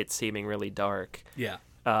that, it seeming really dark. Yeah.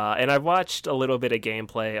 And I've watched a little bit of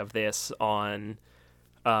gameplay of this on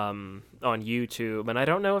YouTube, and I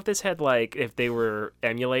don't know if this had, like, if they were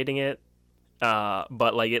emulating it,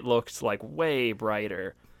 but like it looked like way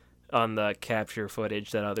brighter on the capture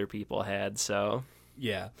footage that other people had. So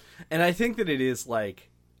yeah, and I think that it is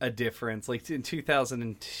like a difference. Like in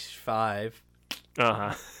 2005,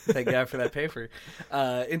 Uh-huh. Thank God for that paper.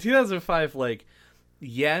 In 2005, like,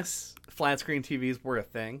 yes, flat screen TVs were a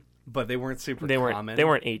thing, but they weren't super common. They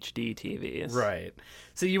weren't HD TVs. Right.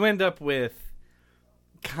 So you end up with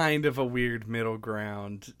kind of a weird middle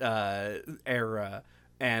ground era,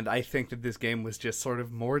 and I think that this game was just sort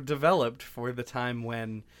of more developed for the time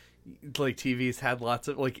when, like, TVs had lots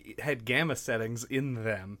of, like, had gamma settings in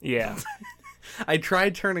them. Yeah. I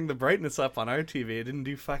tried turning the brightness up on our TV. It didn't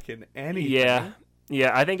do fucking anything.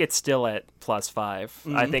 Yeah, I think it's still at +5.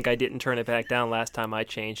 Mm-hmm. I think I didn't turn it back down last time I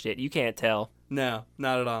changed it. You can't tell. No,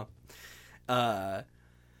 not at all.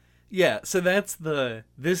 Yeah, so that's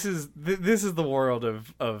this is the world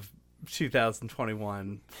of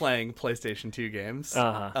 2021 playing PlayStation 2 games.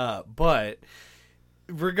 But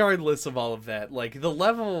regardless of all of that, like, the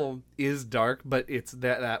level is dark, but it's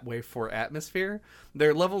that way for atmosphere. There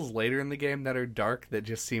are levels later in the game that are dark that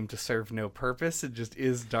just seem to serve no purpose. It just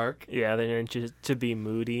is dark. Yeah, they're just to be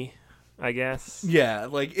moody, I guess. Yeah,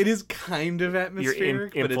 like, it is kind of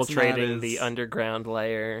atmospheric, You're infiltrating but it's not the as, underground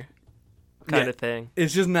layer kind of thing.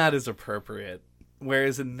 It's just not as appropriate.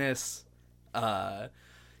 Whereas in this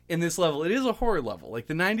level, it is a horror level. Like,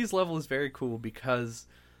 the 90s level is very cool because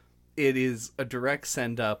it is a direct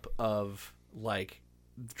send-up of, like,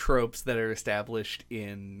 tropes that are established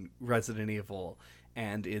in Resident Evil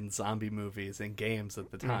and in zombie movies and games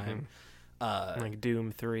at the time. Like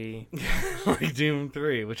Doom 3. Like Doom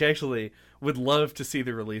 3, which actually would love to see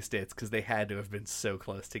the release dates because they had to have been so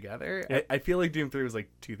close together. Yep. I feel like Doom 3 was like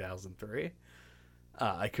 2003.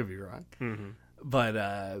 I could be wrong. Mm-hmm.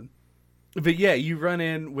 But yeah, you run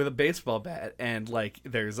in with a baseball bat, and, like,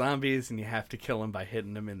 there's zombies, and you have to kill them by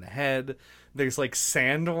hitting them in the head. There's, like,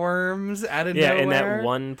 sandworms out of nowhere. Yeah, in that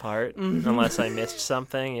one part, unless I missed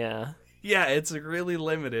something, yeah. Yeah, it's really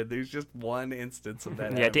limited. There's just one instance of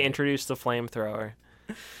that. Yeah, to introduce the flamethrower.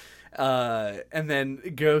 And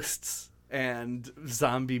then ghosts and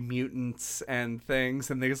zombie mutants and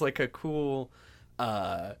things, and there's, like, a cool...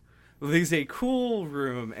 there's a cool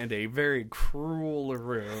room and a very cruel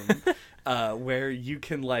room where you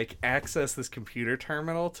can, like, access this computer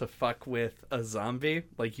terminal to fuck with a zombie.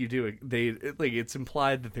 Like, it's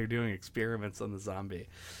implied that they're doing experiments on the zombie.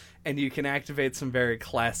 And you can activate some very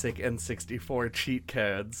classic N64 cheat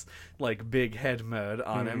codes, like big head mode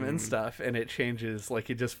on him and stuff, and it changes,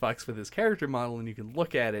 like, it just fucks with his character model, and you can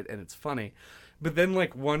look at it, and it's funny. But then,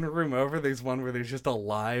 like, one room over, there's one where there's just a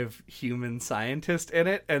live human scientist in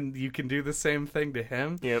it, and you can do the same thing to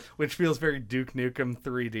him. Yep. Which feels very Duke Nukem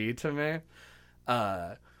 3D to me.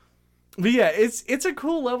 But yeah, it's a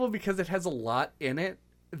cool level because it has a lot in it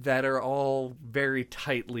that are all very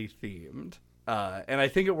tightly themed. And I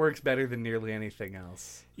think it works better than nearly anything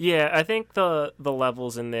else. Yeah, I think the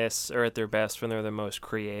levels in this are at their best when they're the most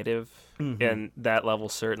creative, and that level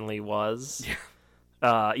certainly was.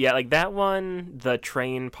 Yeah, like that one, the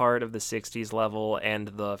train part of the 60s level and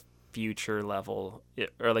the future level,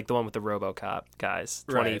 or like the one with the RoboCop guys,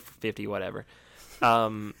 2050, whatever.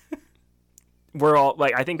 We're all,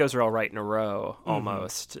 like, I think those are all right in a row,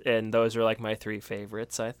 almost. And those are, like, my three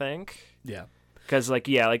favorites, I think. Yeah. Because, like,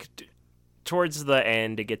 yeah, like, towards the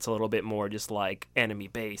end, it gets a little bit more just, like, enemy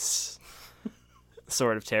base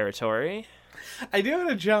sort of territory. I do want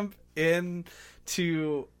to jump in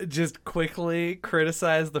to just quickly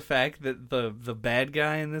criticize the fact that the bad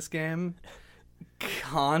guy in this game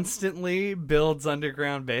constantly builds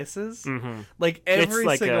underground bases. Like, every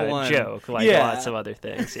it's single like a one. joke, like lots of other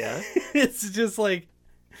things, yeah. It's just like,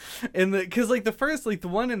 because, like, the first, like, the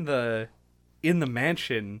one in the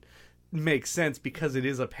mansion makes sense because it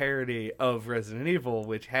is a parody of Resident Evil,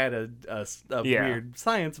 which had a weird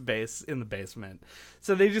science base in the basement.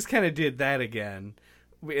 So they just kind of did that again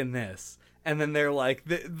in this. And then they're like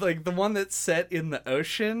the one that's set in the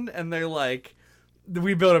ocean, and they're like,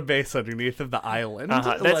 we built a base underneath of the island.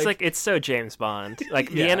 That's like it's so James Bond. Like,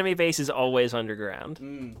 the enemy base is always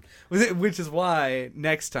underground. Which is why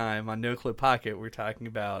next time on No Clip Pocket we're talking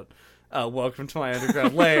about Welcome to My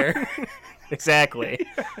Underground Lair. Exactly.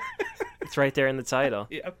 It's right there in the title.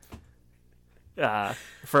 Yep.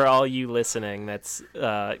 For all you listening, that's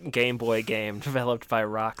Game Boy game developed by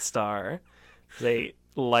Rockstar. They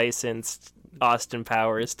licensed Austin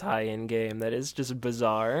Powers tie-in game that is just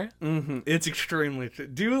bizarre. It's extremely...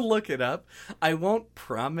 Do look it up. I won't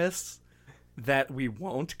promise that we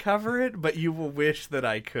won't cover it, but you will wish that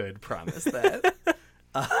I could promise that.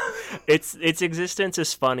 Its existence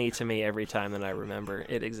is funny to me every time that I remember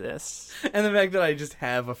it exists. And the fact that I just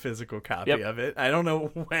have a physical copy of it. I don't know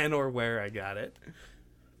when or where I got it.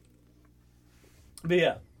 But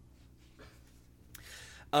yeah.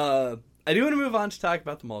 I do want to move on to talk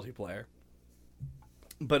about the multiplayer.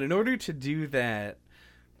 But in order to do that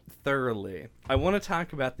thoroughly, I want to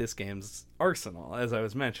talk about this game's arsenal, as I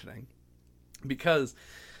was mentioning. Because,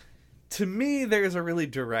 to me, there's a really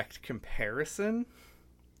direct comparison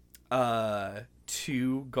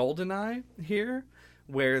to GoldenEye here,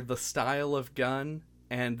 where the style of gun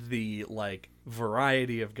and the, like,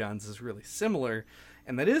 variety of guns is really similar.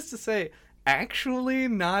 And that is to say, actually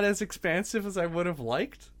not as expansive as I would have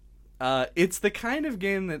liked. It's the kind of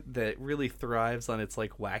game that really thrives on its,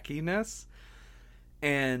 like, wackiness.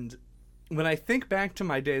 And when I think back to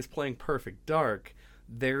my days playing Perfect Dark,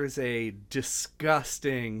 there's a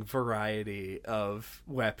disgusting variety of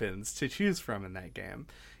weapons to choose from in that game.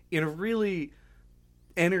 In a really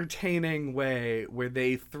entertaining way where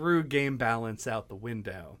they threw game balance out the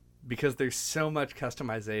window. Because there's so much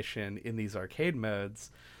customization in these arcade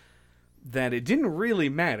modes that it didn't really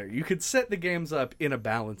matter. You could set the games up in a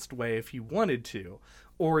balanced way if you wanted to,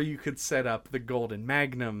 or you could set up the Golden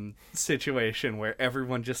Magnum situation where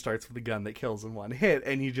everyone just starts with a gun that kills in one hit,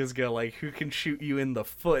 and you just go like, who can shoot you in the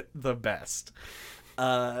foot the best?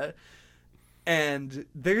 And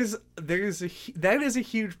that is a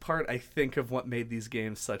huge part, I think, of what made these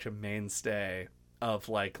games such a mainstay of,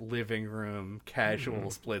 like, living room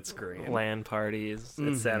casual split screen LAN parties,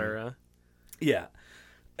 etc. Yeah.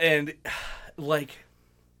 And, like,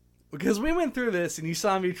 because we went through this and you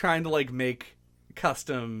saw me trying to, like, make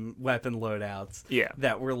custom weapon loadouts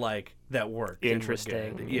that were, like, that worked.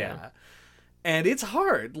 Interesting. Yeah. And it's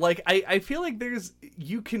hard. Like, I feel like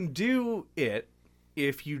you can do it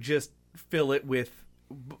if you just fill it with,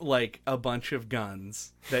 like, a bunch of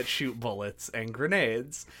guns that shoot bullets and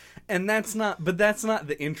grenades. And that's not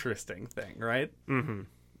the interesting thing, right? Mm-hmm.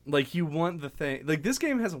 Like, you want the thing... Like, this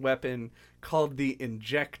game has a weapon called the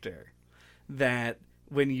Injector that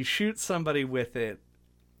when you shoot somebody with it...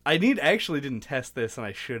 I actually didn't test this, and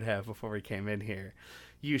I should have before we came in here.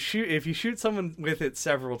 If you shoot someone with it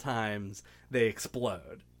several times, they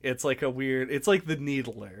explode. It's like it's like the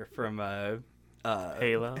Needler from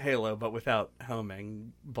Halo, but without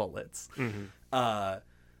homing bullets. Mm-hmm.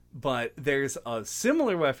 But there's a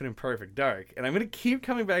similar weapon in Perfect Dark, and I'm going to keep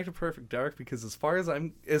coming back to Perfect Dark because as far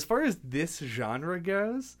as this genre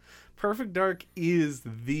goes, Perfect Dark is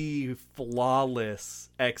the flawless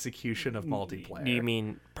execution of multiplayer. Do you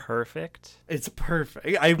mean perfect? It's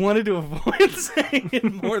perfect. I wanted to avoid saying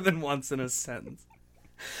it more than once in a sentence.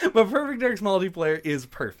 But Perfect Dark's multiplayer is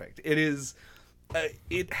perfect. It is...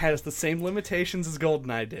 it has the same limitations as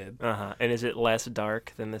GoldenEye did. Uh-huh. And is it less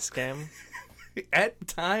dark than this game? At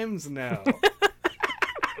times, no.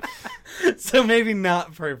 So maybe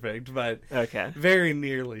not perfect, but okay, very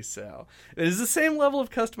nearly so. It is the same level of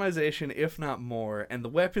customization, if not more, and the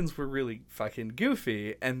weapons were really fucking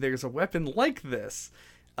goofy, and there's a weapon like this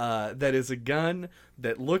that is a gun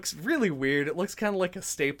that looks really weird. It looks kind of like a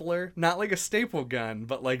stapler. Not like a staple gun,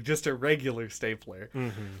 but like just a regular stapler.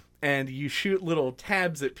 Mm-hmm. And you shoot little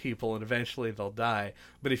tabs at people, and eventually they'll die.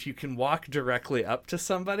 But if you can walk directly up to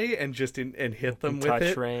somebody and just and hit them with touch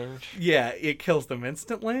it, range, yeah, it kills them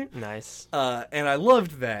instantly. Nice. And I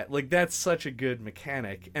loved that. Like, that's such a good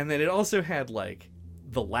mechanic. And then it also had like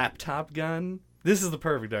the laptop gun. This is the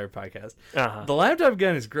Perfect Dark podcast. Uh-huh. The laptop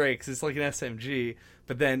gun is great because it's like an SMG,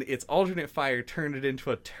 but then its alternate fire turned it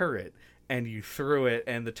into a turret, and you threw it,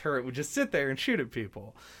 and the turret would just sit there and shoot at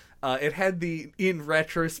people. It had the, in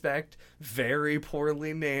retrospect, very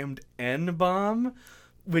poorly named N-bomb,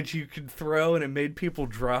 which you could throw, and it made people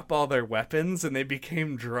drop all their weapons, and they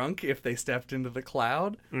became drunk if they stepped into the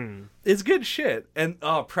cloud. Mm. It's good shit. And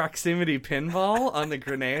proximity pinball on the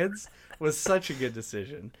grenades was such a good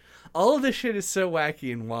decision. All of this shit is so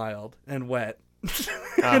wacky and wild and wet.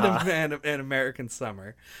 and American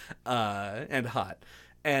summer. And hot.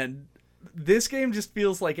 And this game just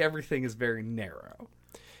feels like everything is very narrow.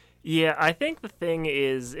 Yeah, I think the thing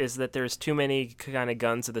is that there's too many kind of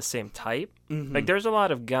guns of the same type. Mm-hmm. Like, there's a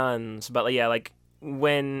lot of guns, but yeah, like,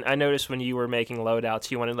 when I noticed when you were making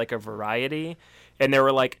loadouts, you wanted like a variety, and there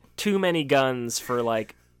were like too many guns for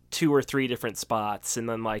like 2 or 3 different spots, and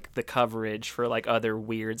then like the coverage for like other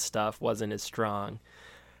weird stuff wasn't as strong.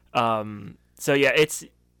 So yeah, it's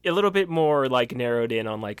a little bit more like narrowed in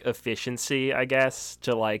on like efficiency, I guess,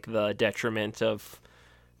 to like the detriment of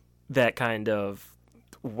that kind of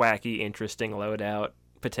wacky, interesting loadout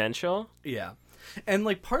potential. Yeah. And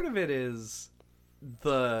like part of it is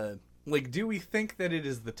do we think that it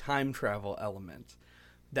is the time travel element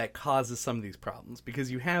that causes some of these problems?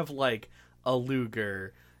 Because you have like a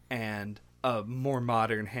Luger and a more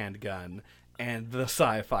modern handgun and the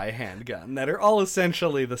sci-fi handgun that are all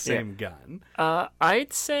essentially the same gun.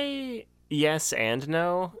 I'd say yes and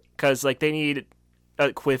no, because like they need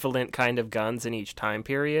equivalent kind of guns in each time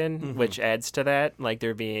period, which adds to that, like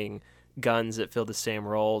there being guns that fill the same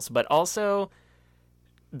roles. But also,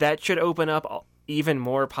 that should open up even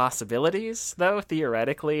more possibilities, though,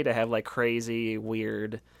 theoretically, to have like crazy,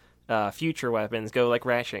 weird future weapons. Go like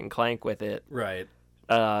Ratchet and Clank with it. Right.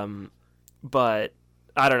 But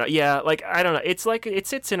I don't know. Yeah, like I don't know. It's like it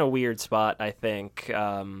sits in a weird spot, I think,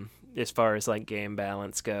 as far as like game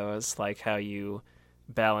balance goes, like how you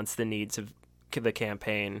balance the needs of the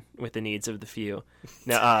campaign with the needs of the few.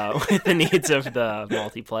 No, with the needs of the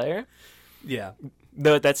multiplayer. Yeah.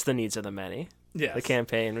 Though that's the needs of the many. Yes. The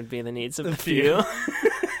campaign would be the needs of the few.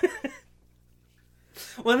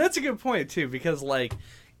 Well, that's a good point too, because like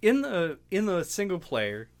in the single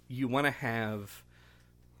player, you want to have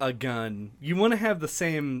a gun. You want to have the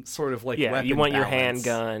same sort of like weapon you want balance. your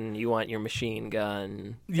handgun, you want your machine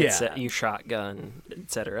gun, your shotgun,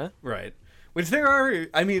 etc. Right. Which there are.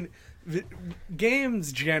 I mean,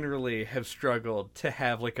 games generally have struggled to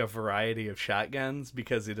have like a variety of shotguns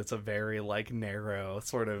because it is a very like narrow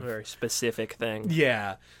sort of very specific thing.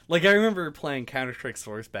 Yeah, like I remember playing Counter-Strike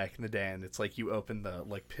Source back in the day, and it's like you open the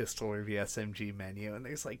like pistol or the SMG menu, and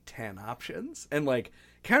there's like 10 options, and like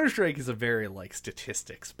Counter-Strike is a very like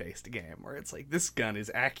statistics based game where it's like this gun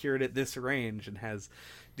is accurate at this range and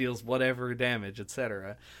deals whatever damage,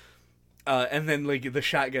 etc. And then like the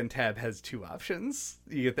shotgun tab has 2 options.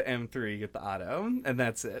 You get the M3, you get the auto, and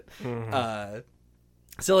that's it.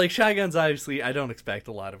 So like shotguns, obviously, I don't expect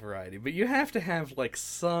a lot of variety, but you have to have like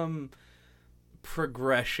some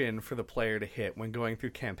progression for the player to hit when going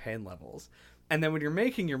through campaign levels. And then when you're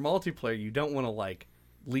making your multiplayer, you don't want to like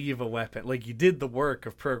leave a weapon. Like you did the work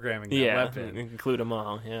of programming that weapon. Include them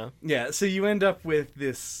all, Yeah, so you end up with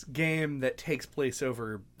this game that takes place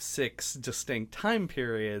over 6 distinct time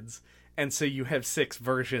periods. And so you have 6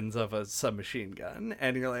 versions of a submachine gun,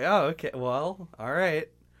 and you're like, oh, okay, well, all right.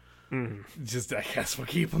 Just, I guess we'll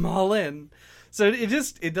keep them all in. So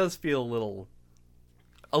it does feel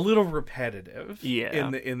a little repetitive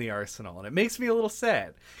in the arsenal, and it makes me a little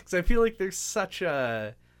sad because I feel like there's such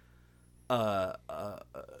a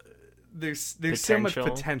there's so much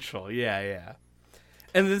potential. Yeah.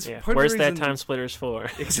 And this where's that Time Splitters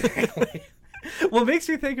 4? Exactly. Well, it makes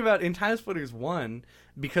me think about in Time Splitters 1,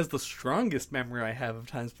 because the strongest memory I have of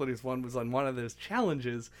Time Splitters 1 was on one of those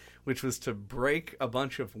challenges, which was to break a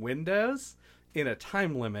bunch of windows in a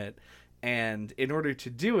time limit. And in order to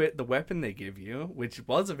do it, the weapon they give you, which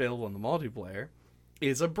was available in the multiplayer,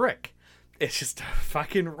 is a brick. It's just a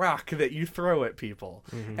fucking rock that you throw at people.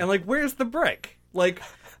 And like, where's the brick? Like,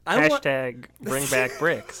 hashtag bring back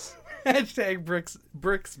bricks. Hashtag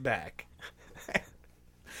bricks back.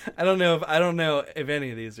 I don't know if any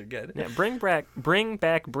of these are good. Yeah, bring back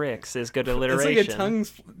bricks is good alliteration. It's like a tongue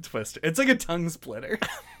twister. It's like a tongue splitter.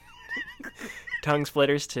 Tongue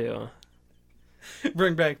splitters too.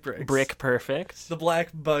 Bring back bricks. Brick perfect. The black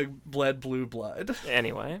bug bled blue blood.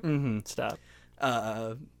 Anyway, stop.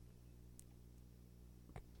 What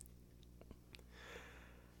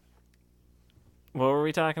were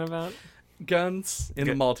we talking about? Guns in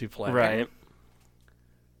the multiplayer. Right.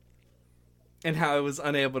 And how I was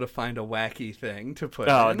unable to find a wacky thing to put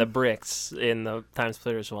in. in. The bricks in the Time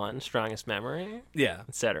Splitters 1, strongest memory,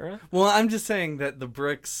 etc. Well, I'm just saying that the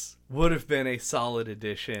bricks would have been a solid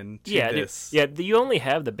addition to this. You only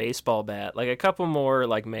have the baseball bat. Like a couple more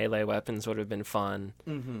like melee weapons would have been fun.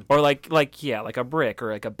 Or like a brick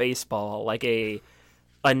or like a baseball, like a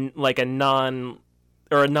non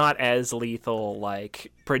or a not as lethal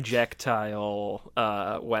like projectile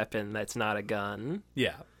weapon that's not a gun.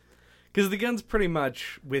 Yeah. Because the guns pretty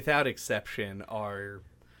much, without exception, are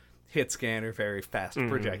hit scan or very fast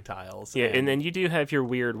projectiles. Yeah, and then you do have your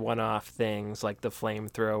weird one-off things like the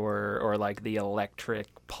flamethrower or like the electric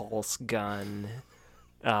pulse gun,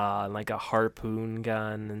 like a harpoon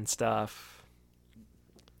gun and stuff.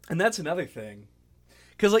 And that's another thing.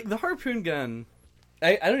 Because like the harpoon gun,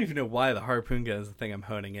 I don't even know why the harpoon gun is the thing I'm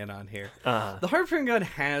honing in on here. The harpoon gun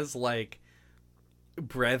has like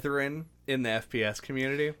brethren in the FPS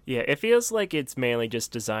community. Yeah, it feels like it's mainly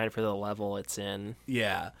just designed for the level it's in.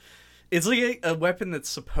 Yeah. It's like a weapon that's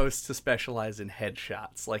supposed to specialize in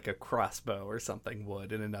headshots, like a crossbow or something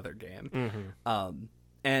would in another game.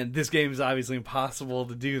 And this game is obviously impossible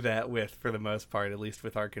to do that with, for the most part, at least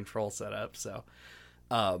with our control setup. So,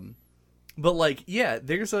 but like, yeah,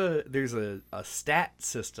 there's a stat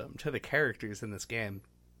system to the characters in this game,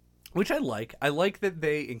 which I like. I like that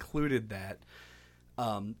they included that.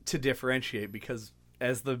 To differentiate, because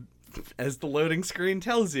as the loading screen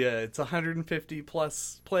tells you, it's 150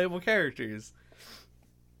 plus playable characters,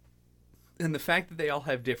 and the fact that they all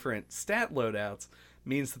have different stat loadouts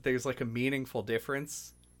means that there's like a meaningful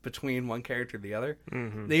difference between one character and the other.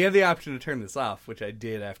 Mm-hmm. They have the option to turn this off, which I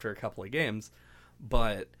did after a couple of games,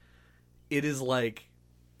 but it is like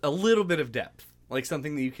a little bit of depth, like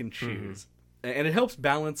something that you can choose. And it helps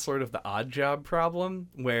balance sort of the odd job problem,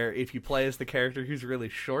 where if you play as the character who's really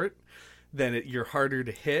short, then you're harder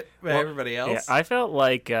to hit by everybody else. Yeah, I felt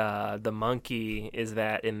like the monkey is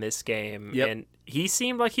that in this game, and he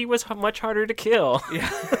seemed like he was much harder to kill. Yeah.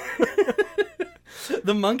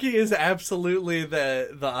 The monkey is absolutely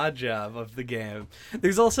the odd job of the game.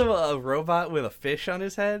 There's also a robot with a fish on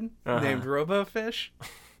his head named RoboFish.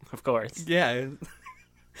 Of course. Yeah.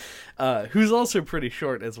 Who's also pretty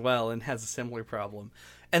short as well and has a similar problem.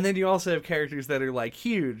 And then you also have characters that are like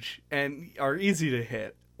huge and are easy to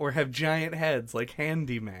hit or have giant heads like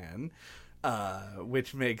Handyman,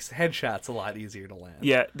 which makes headshots a lot easier to land.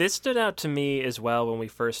 Yeah, this stood out to me as well when we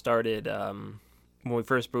first started, when we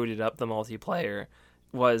first booted up the multiplayer,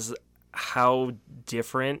 was how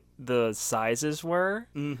different the sizes were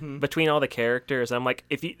between all the characters. I'm like,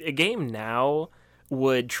 if a game now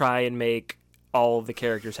would try and make all of the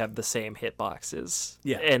characters have the same hitboxes,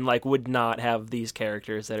 and like would not have these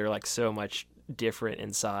characters that are like so much different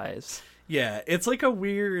in size. Yeah, it's like a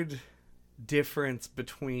weird difference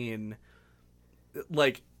between,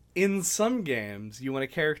 like, in some games you want a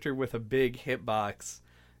character with a big hitbox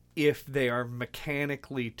if they are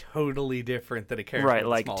mechanically totally different than a character with a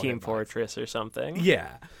like small Team hitbox. Fortress or something.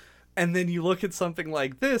 Yeah. And then you look at something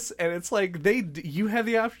like this, and it's like you have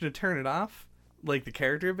the option to turn it off, like the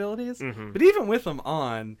character abilities. But even with them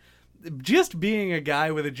on, just being a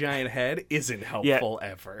guy with a giant head isn't helpful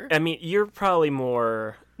ever. I mean, you're probably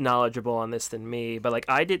more knowledgeable on this than me, but like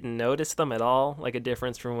I didn't notice them at all, like a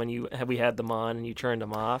difference from when we had them on and you turned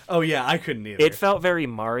them off. Oh yeah, I couldn't either. It felt very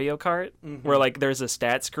Mario Kart, where like there's a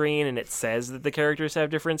stat screen and it says that the characters have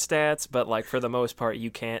different stats, but like for the most part you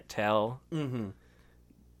can't tell.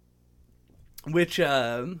 Which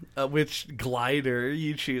glider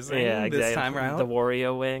you choosing this time around? The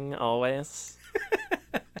Wario Wing, always.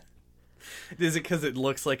 Is it because it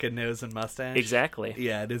looks like a nose and mustache? Exactly.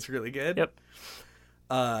 Yeah, it is really good. Yep.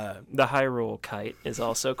 The Hyrule Kite is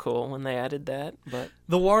also cool when they added that, but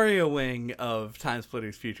the Wario Wing of Time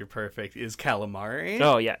Splitters Future Perfect is Calamari.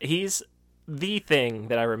 Oh yeah, he's the thing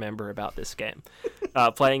that I remember about this game.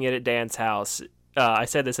 Playing it at Dan's house, I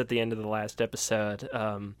said this at the end of the last episode.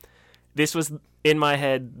 This was in my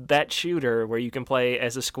head that shooter where you can play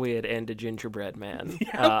as a squid and a gingerbread man.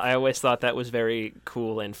 Yep. I always thought that was very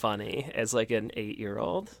cool and funny as like an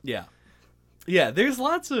 8-year-old. Yeah, yeah. There's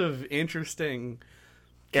lots of interesting.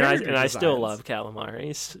 And I still love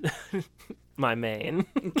Calamaris. My main.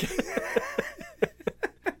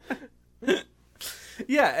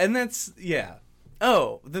 Yeah, and that's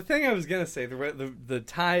Oh, the thing I was gonna say, the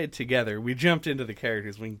tie together. We jumped into the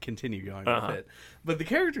characters. We can continue going with it, but the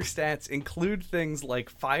character stats include things like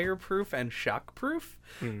fireproof and shockproof,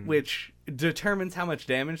 which determines how much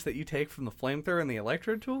damage that you take from the flamethrower and the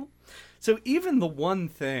electrode tool. So even the one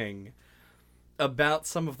thing about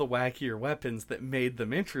some of the wackier weapons that made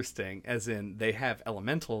them interesting, as in they have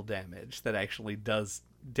elemental damage that actually does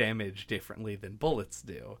damage differently than bullets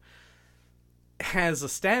do, has a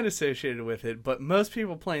stat associated with it, but most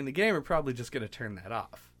people playing the game are probably just going to turn that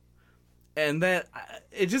off. And that,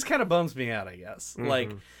 it just kind of bums me out, I guess.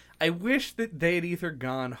 Like, I wish that they'd either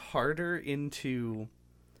gone harder into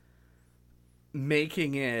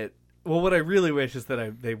making it... Well, what I really wish is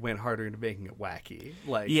that they went harder into making it wacky.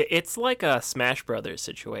 Like, yeah, it's like a Smash Brothers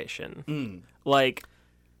situation. Like,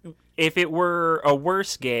 if it were a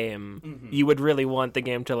worse game, you would really want the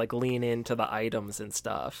game to like lean into the items and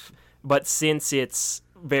stuff. But since it's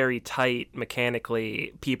very tight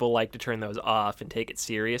mechanically, people like to turn those off and take it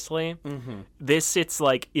seriously. This sits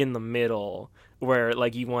like in the middle where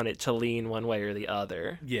like you want it to lean one way or the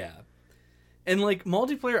other. Yeah. And like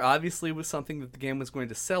multiplayer obviously was something that the game was going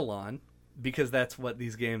to sell on, because that's what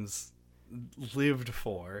these games lived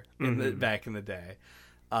for back in the day.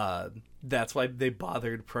 That's why they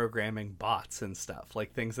bothered programming bots and stuff,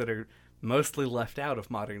 like things that are mostly left out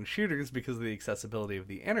of modern shooters because of the accessibility of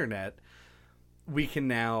the internet. We can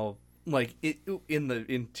now, like,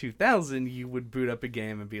 in 2000, you would boot up a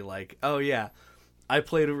game and be like, oh yeah, I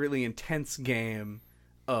played a really intense game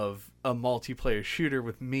of a multiplayer shooter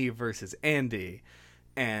with me versus Andy,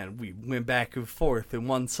 and we went back and forth and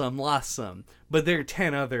won some, lost some, but there are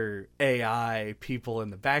 10 other AI people in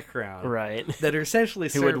the background, right, that are essentially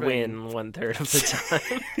who would win 1/3 of the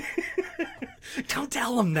time. Don't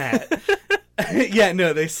tell them that. Yeah,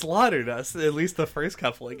 no, they slaughtered us, at least the first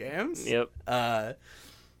couple of games. Yep. But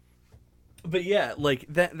yeah, like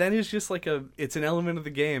that is just like it's an element of the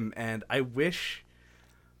game, and I wish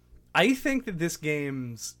I think that this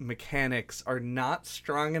game's mechanics are not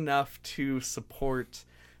strong enough to support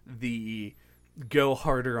the go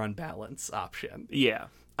harder on balance option. Yeah.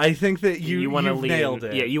 I think that you've nailed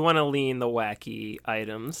it. Yeah, you want to lean the wacky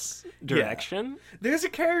items direction. Yeah. There's a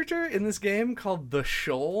character in this game called the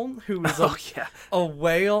Shoal who is a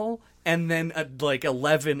whale and then like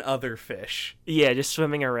 11 other fish. Yeah, just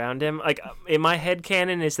swimming around him. Like in my head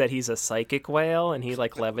canon is that he's a psychic whale and he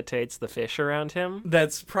like levitates the fish around him.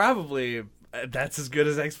 That's probably that's as good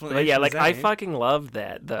as explanation. But yeah, like as I any. fucking love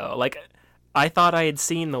that though. Like I thought I had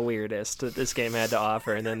seen the weirdest that this game had to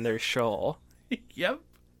offer, and then there's Shoal. Yep.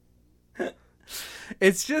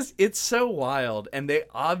 It's so wild, and they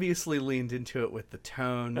obviously leaned into it with the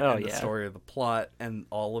tone and the story of the plot, and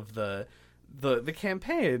all of the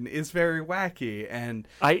campaign is very wacky, and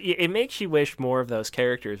it makes you wish more of those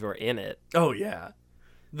characters were in it. Oh yeah,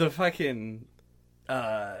 the fucking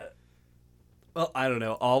well, I don't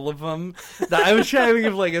know, all of them. I was trying to think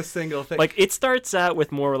of like a single thing. Like it starts out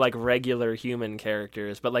with more like regular human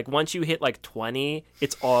characters, but like once you hit like 20,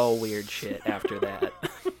 it's all weird shit after that.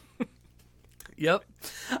 Yep.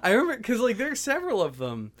 I remember, because like there's several of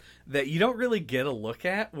them that you don't really get a look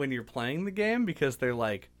at when you're playing the game, because they're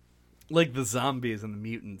like the zombies and the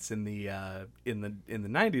mutants in the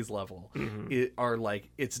 90s level are like,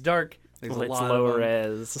 it's dark, there's a lot low of them.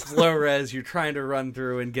 res. It's low res, you're trying to run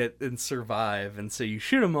through and survive, and so you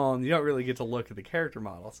shoot them all and you don't really get to look at the character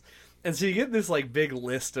models. And so you get this like big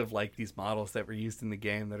list of like these models that were used in the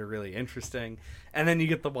game that are really interesting, and then you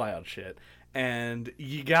get the wild shit. And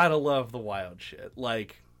you gotta love the wild shit.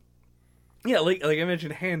 Like, yeah, like I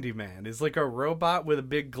mentioned, Handyman is like a robot with a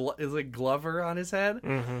big Glover on his head.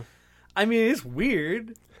 Mm-hmm. I mean, it's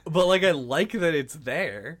weird, but like I like that it's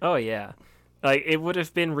there. Oh yeah, like it would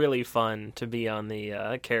have been really fun to be on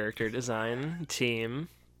the character design team,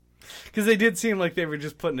 because they did seem like they were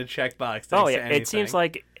just putting a checkbox. Oh yeah, it seems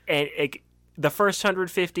like the first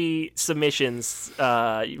 150 submissions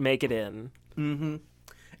make it in. Mm-hmm.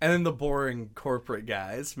 And then the boring corporate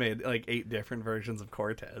guys made like 8 different versions of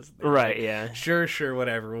Cortez. Right, like, yeah. Sure,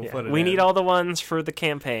 whatever. We'll put it in. We need all the ones for the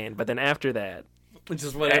campaign, but then after that,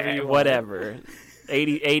 just whatever you want. Whatever.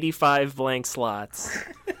 85 blank slots.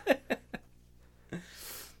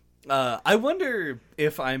 I wonder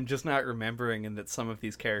if I'm just not remembering and that some of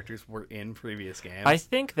these characters were in previous games. I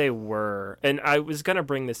think they were. And I was going to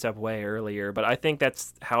bring this up way earlier, but I think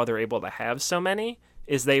that's how they're able to have so many.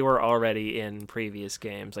 Is they were already in previous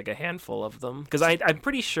games, like a handful of them. Because I'm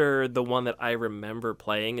pretty sure the one that I remember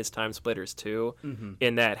playing is Time Splitters 2,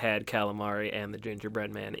 and that had Calamari and the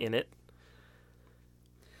Gingerbread Man in it.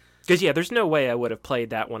 Because, yeah, there's no way I would have played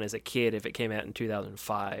that one as a kid if it came out in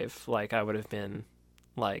 2005. Like, I would have been,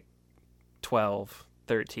 like, 12,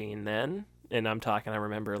 13 then. And I'm talking, I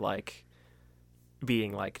remember, like,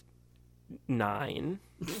 being, like, 9.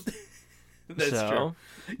 That's true.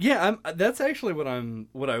 Yeah, that's actually what I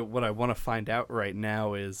want to find out right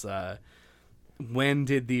now is when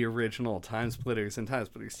did the original Time Splitters and Time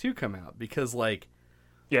Splitters 2 come out? Because like,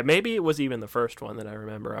 yeah, maybe it was even the first one that I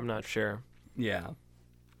remember. I'm not sure. Yeah.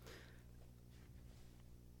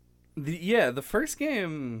 The first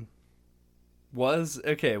game was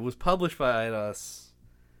It was published by Eidos,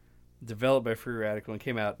 developed by Free Radical, and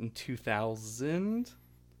came out in 2000.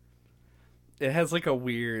 It has like a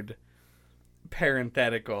weird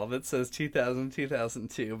parenthetical that says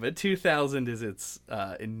 2002, but 2000 is its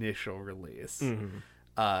initial release.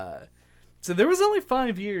 So there was only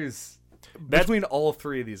 5 years between all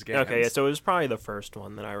 3 of these games. Okay, yeah, so it was probably the first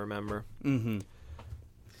one that I remember.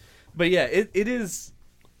 But yeah, it is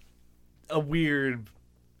a weird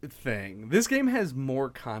thing. This game has more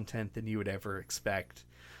content than you would ever expect,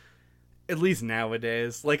 at least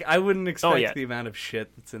nowadays. Like, I wouldn't expect the amount of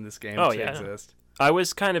shit that's in this game to exist. I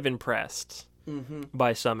was kind of impressed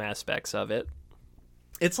by some aspects of it.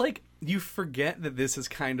 It's like you forget that this is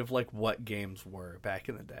kind of like what games were back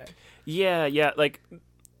in the day. Yeah, like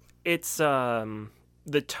it's the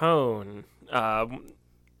tone.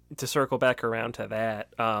 To circle back around to that,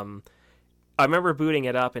 I remember booting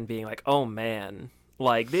it up and being like, "Oh man,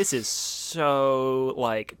 like this is so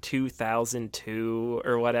like 2002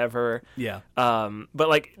 or whatever." Yeah. But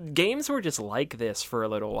like games were just like this for a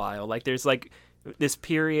little while. Like there's like this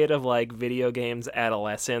period of like video games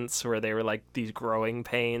adolescence where they were like these growing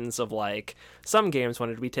pains of like some games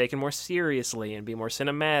wanted to be taken more seriously and be more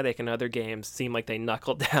cinematic, and other games seemed like they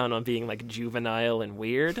knuckled down on being like juvenile and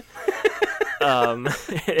weird. And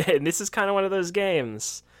this is kind of one of those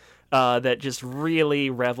games that just really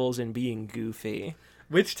revels in being goofy.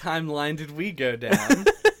 Which timeline did we go down?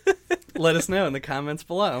 Let us know in the comments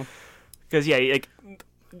below. Because yeah, like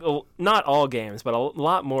not all games, but a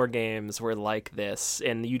lot more games were like this,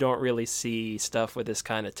 and you don't really see stuff with this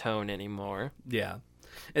kind of tone anymore. Yeah.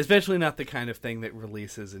 Especially not the kind of thing that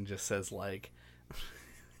releases and just says, like,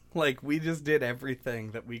 we just did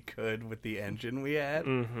everything that we could with the engine we had,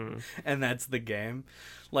 and that's the game.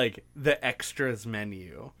 Like, the extras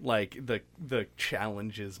menu, like, the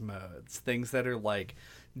challenges modes, things that are, like,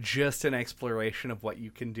 just an exploration of what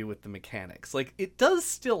you can do with the mechanics. Like, it does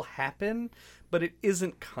still happen, but it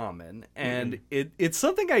isn't common, and it's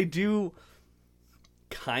something I do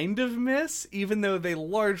kind of miss, even though they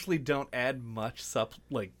largely don't add much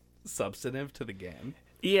substantive to the game.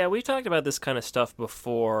 Yeah, we've talked about this kind of stuff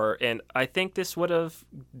before, and I think this would have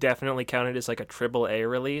definitely counted as like a AAA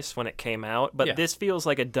release when it came out, but this feels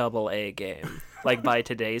like a AA game, like by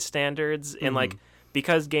today's standards, and like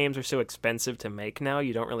because games are so expensive to make now,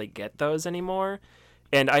 you don't really get those anymore,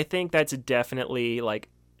 and I think that's definitely like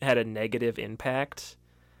had a negative impact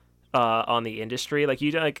on the industry.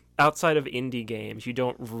 Like outside of indie games, you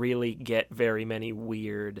don't really get very many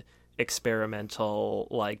weird experimental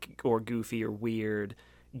or goofy or weird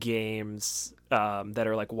games that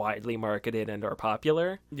are like widely marketed and are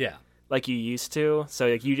popular like you used to. So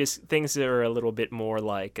like things that are a little bit more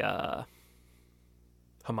like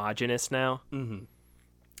homogenous now.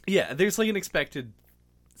 There's like an expected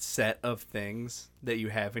set of things that you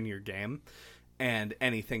have in your game, and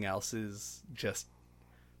anything else is just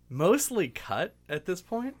mostly cut at this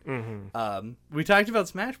point. We talked about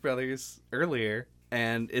Smash Brothers earlier,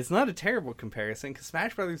 and it's not a terrible comparison, because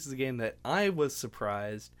Smash Brothers is a game that I was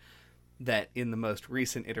surprised that in the most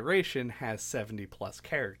recent iteration has 70 plus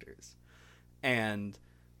characters. And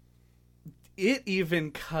it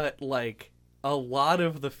even cut like a lot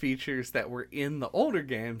of the features that were in the older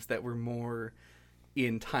games that were more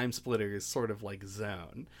in Time Splitter's sort of like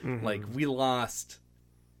zone. Like, we lost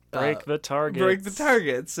break the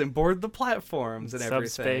targets and board the platforms and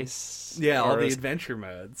everything. Subspace. All the adventure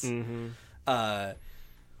modes.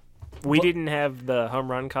 We didn't have the home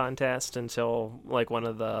run contest until like one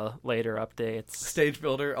of the later updates. Stage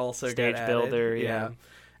Builder also got added. Builder, yeah.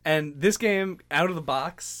 And this game, out of the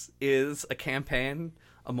box, is a campaign,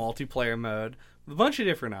 a multiplayer mode, with a bunch of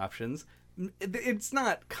different options. It's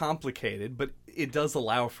not complicated, but it does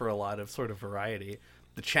allow for a lot of sort of variety.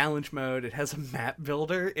 The challenge mode, it has a map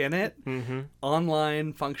builder in it,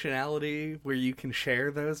 online functionality where you can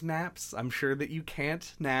share those maps. I'm sure that you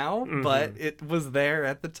can't now, but it was there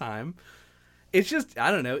at the time. It's just,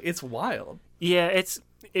 I don't know, it's wild. Yeah,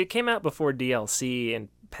 it came out before DLC and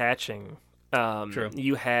patching. True.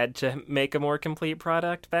 You had to make a more complete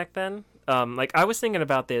product back then. Like, I was thinking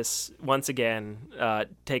about this once again.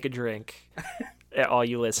 Take a drink, all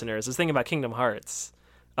you listeners. I was thinking about Kingdom Hearts.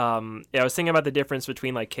 I was thinking about the difference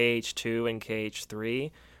between like KH2 and KH3,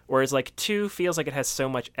 whereas like 2 feels like it has so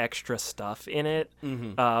much extra stuff in it.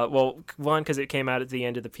 Well, one, because it came out at the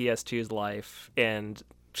end of the PS2's life, and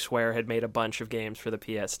Square had made a bunch of games for the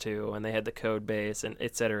PS2, and they had the code base and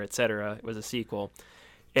et cetera, et cetera. It was a sequel,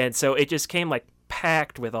 and so it just came like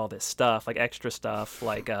packed with all this stuff, like extra stuff,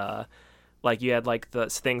 like you had like the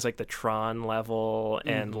things like the Tron level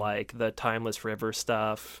and like the Timeless River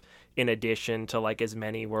stuff, in addition to like as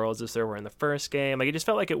many worlds as there were in the first game. Like, it just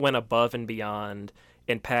felt like it went above and beyond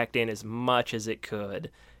and packed in as much as it could.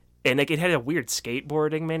 And like, it had a weird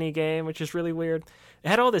skateboarding mini game, which is really weird. It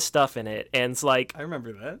had all this stuff in it, and it's like, I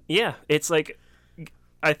remember that. Yeah, it's like,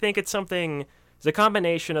 I think it's something. It's a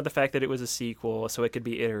combination of the fact that it was a sequel, so it could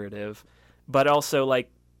be iterative, but also like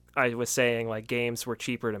I was saying, like, games were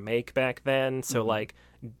cheaper to make back then, so like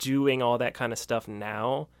doing all that kind of stuff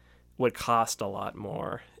now would cost a lot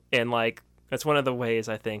more. And like, that's one of the ways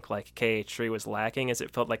I think like KH3 was lacking, is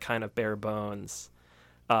it felt like kind of bare bones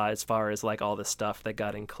as far as like all the stuff that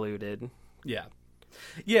got included. Yeah,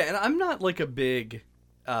 and I'm not like a big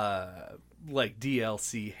like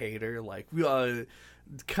DLC hater. Like, we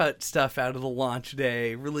cut stuff out of the launch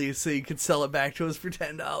day release so you could sell it back to us for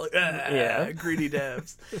 $10. Yeah, greedy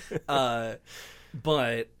devs.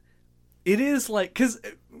 But it is like, because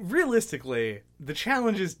realistically, the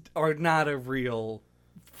challenges are not a real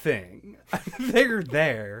thing. They're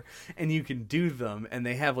there, and you can do them, and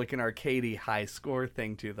they have like an arcadey high score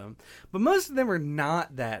thing to them. But most of them are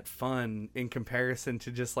not that fun in comparison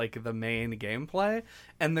to just like the main gameplay,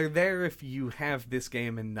 and they're there if you have this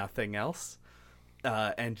game and nothing else.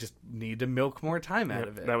 And just need to milk more time out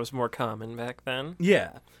of it. That was more common back then.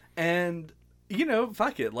 Yeah. And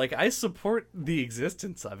fuck it. Like, I support the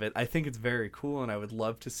existence of it. I think it's very cool, and I would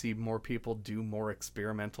love to see more people do more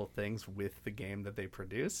experimental things with the game that they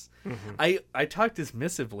produce. Mm-hmm. I talked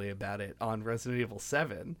dismissively about it on Resident Evil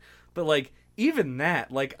 7, but, like, even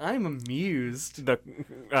that, like, I'm amused. The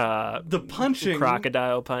punching.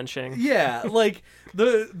 Crocodile punching. Yeah, like,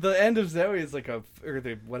 the end of Zoe is like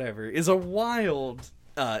is a wild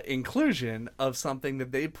inclusion of something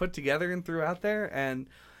that they put together and threw out there, and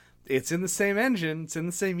it's in the same engine, it's in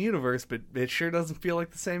the same universe, but it sure doesn't feel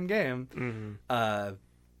like the same game. Mm-hmm.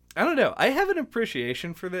 I don't know. I have an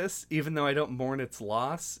appreciation for this, even though I don't mourn its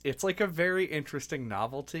loss. It's like a very interesting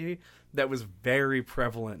novelty that was very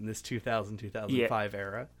prevalent in this 2005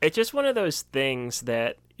 era. It's just one of those things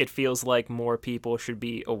that it feels like more people should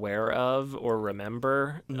be aware of or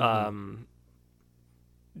remember. Mm-hmm.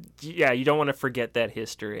 You don't want to forget that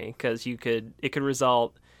history, because it could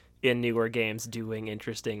result in newer games doing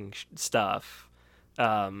interesting stuff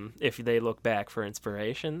if they look back for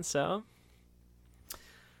inspiration. So,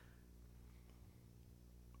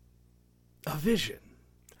 a vision.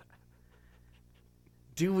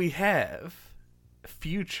 Do we have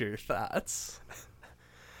future thoughts?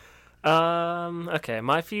 Okay,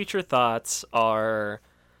 my future thoughts are,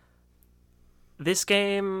 this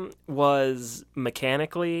game was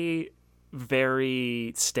mechanically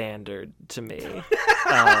very standard to me.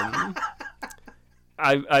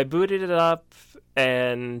 I booted it up,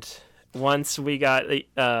 and once we got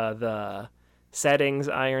the settings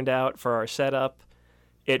ironed out for our setup,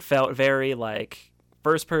 it felt very like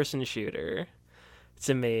first-person shooter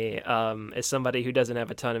to me. As somebody who doesn't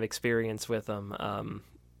have a ton of experience with them,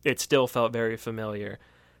 it still felt very familiar.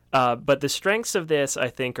 But the strengths of this, I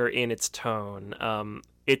think, are in its tone.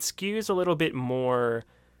 It skews a little bit more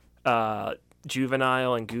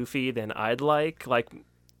juvenile and goofy than I'd like.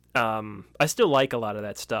 I still like a lot of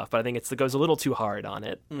that stuff, but I think it goes a little too hard on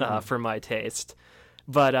it for my taste.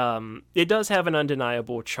 But it does have an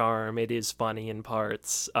undeniable charm. It is funny in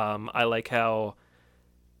parts. I like how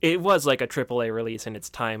it was like a AAA release in its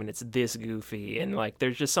time, and it's this goofy, and like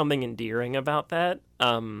there's just something endearing about that.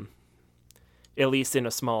 At least in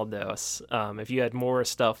a small dose. If you had more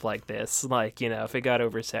stuff like this, like, if it got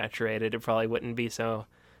oversaturated, it probably wouldn't be so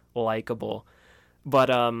likable. But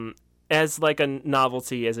as like a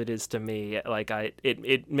novelty as it is to me, like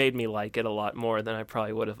it made me like it a lot more than I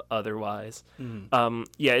probably would have otherwise.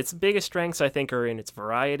 Its biggest strengths, I think, are in its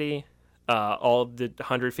variety. All of the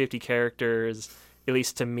 150 characters, at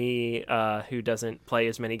least to me, who doesn't play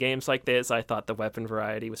as many games like this, I thought the weapon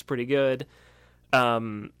variety was pretty good.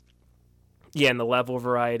 And the level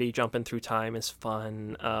variety, jumping through time, is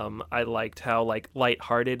fun. I liked how like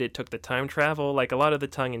lighthearted it took the time travel. Like a lot of the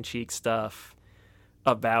tongue-in-cheek stuff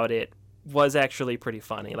about it was actually pretty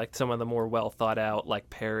funny. Like some of the more well thought out like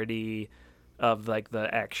parody of like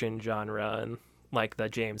the action genre and like the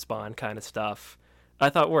James Bond kind of stuff, I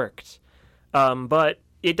thought worked. But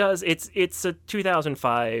it does. It's a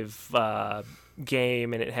 2005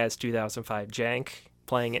 game, and it has 2005 jank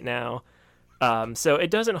playing it now. So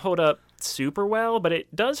it doesn't hold up super well, but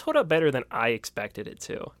it does hold up better than I expected it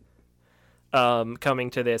to.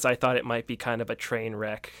 Coming to this, I thought it might be kind of a train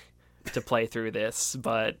wreck to play through this,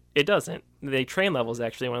 but it doesn't. The train level is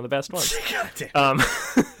actually one of the best ones.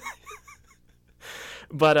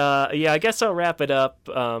 But I guess I'll wrap it up.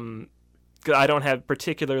 I don't have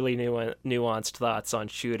particularly nuanced thoughts on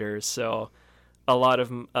shooters, so a lot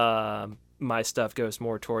of my stuff goes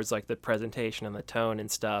more towards like the presentation and the tone and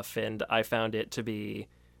stuff, and I found it to be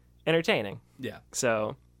entertaining. Yeah.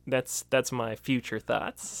 So that's my future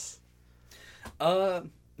thoughts.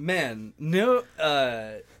 Man, no,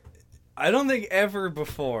 I don't think ever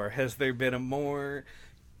before has there been a more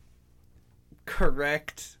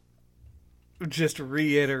correct just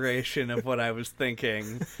reiteration of what I was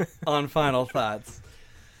thinking on Final Thoughts.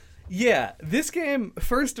 Yeah, this game,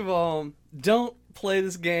 first of all, don't play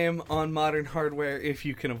this game on modern hardware if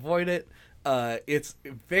you can avoid it. It's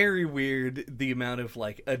very weird the amount of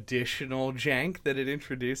like additional jank that it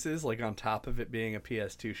introduces, like on top of it being a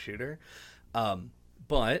PS2 shooter.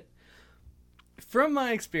 But from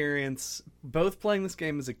my experience, both playing this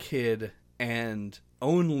game as a kid and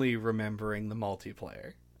only remembering the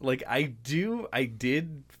multiplayer, like I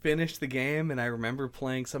did finish the game and I remember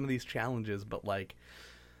playing some of these challenges, but like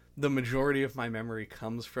the majority of my memory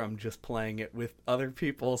comes from just playing it with other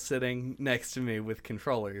people sitting next to me with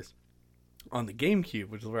controllers on the GameCube,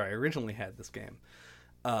 which is where I originally had this game.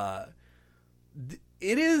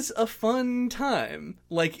 It is a fun time,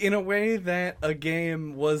 like in a way that a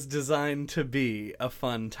game was designed to be a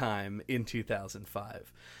fun time in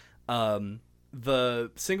 2005.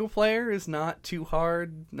 The single player is not too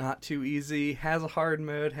hard, not too easy. Has a hard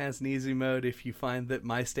mode, has an easy mode. If you find that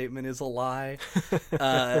my statement is a lie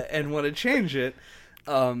and want to change it,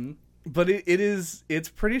 but it's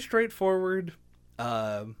pretty straightforward.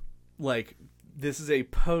 Like, this is a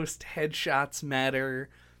post Headshots Matter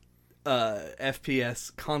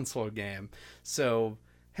FPS console game, so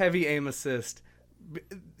heavy aim assist.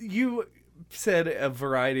 You said a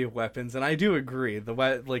variety of weapons, and I do agree.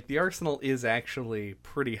 The arsenal is actually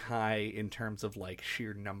pretty high in terms of like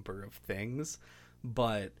sheer number of things,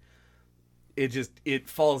 but it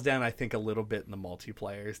falls down, I think, a little bit in the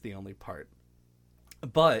multiplayer is the only part.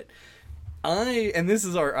 But and this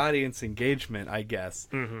is our audience engagement, I guess.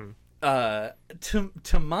 Mm-hmm.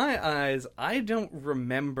 To my eyes, I don't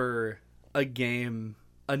remember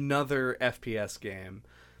another FPS game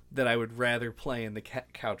that I would rather play in the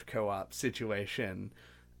couch co-op situation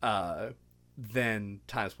than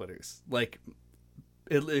Time Splitters. Like,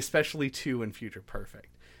 especially 2 and Future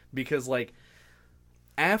Perfect. Because, like,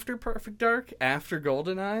 after Perfect Dark, after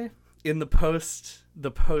GoldenEye, in the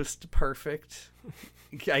post-perfect...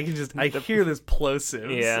 I hear this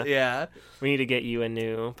plosives. Yeah. We need to get you a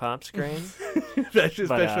new pop screen. Especially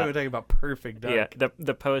when we're talking about Perfect Dark. Yeah,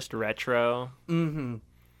 the post-retro... Mm-hmm.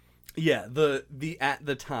 Yeah, the at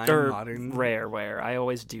the time or modern Rareware. I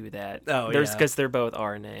always do that. Oh, because they're both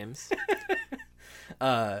our names.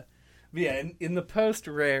 Yeah, in the post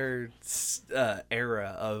Rare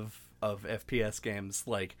era of FPS games,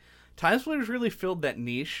 like Time Splitters really filled that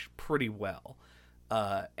niche pretty well,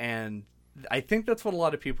 and I think that's what a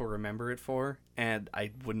lot of people remember it for, and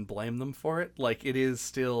I wouldn't blame them for it. Like, it is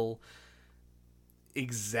still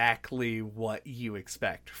exactly what you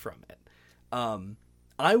expect from it.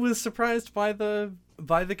 I was surprised by the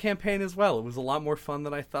campaign as well. It was a lot more fun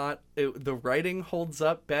than I thought. The writing holds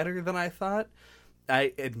up better than I thought.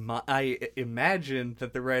 I imagined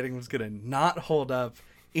that the writing was going to not hold up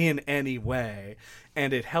in any way,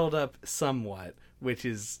 and it held up somewhat, which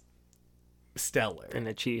is stellar. An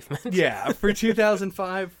achievement. Yeah, for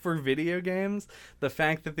 2005, for video games, the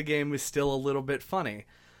fact that the game is still a little bit funny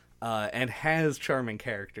and has charming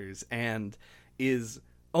characters and is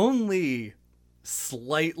only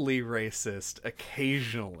slightly racist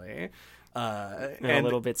occasionally, and a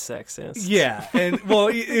little bit sexist. Yeah, and well,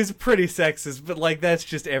 it's pretty sexist, but like that's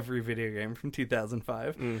just every video game from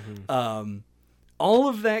 2005. Mm-hmm. All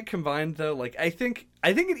of that combined, though, like I think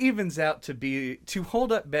it evens out to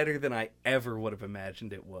hold up better than I ever would have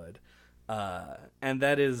imagined it would, and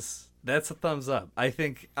that's a thumbs up. I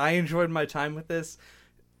think I enjoyed my time with this.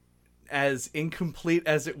 As incomplete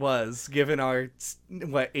as it was, given our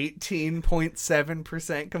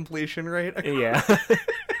 18.7% completion rate. Yeah.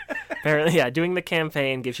 Apparently, yeah. Doing the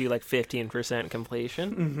campaign gives you like 15%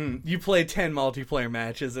 completion. Mm-hmm. You play 10 multiplayer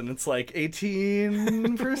matches, and it's like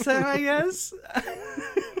 18%, I guess.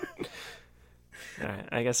 All right,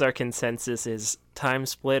 I guess our consensus is Time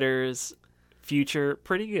Splitters, Future,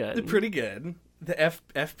 pretty good. Pretty good. The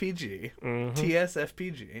FPG, mm-hmm.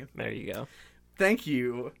 TSFPG. There you go. Thank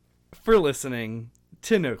you for listening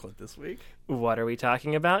to NoClip this week. What are we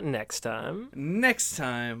talking about next time? Next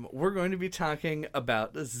time, we're going to be talking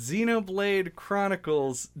about Xenoblade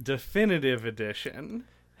Chronicles Definitive Edition.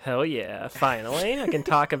 Hell yeah. Finally, I can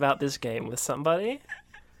talk about this game with somebody.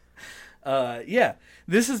 Yeah.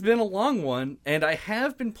 This has been a long one, and I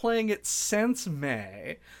have been playing it since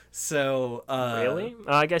May. So, really?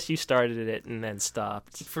 I guess you started it and then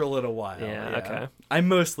stopped. For a little while. Yeah, okay. I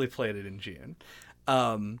mostly played it in June.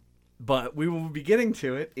 But we will be getting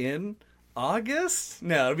to it in August?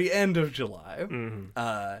 No, it'll be end of July.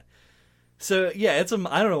 Mm-hmm. So, yeah, I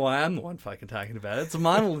don't know why I'm the one fucking talking about it. It's a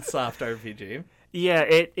Monolith Soft RPG. Yeah,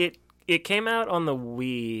 it came out on the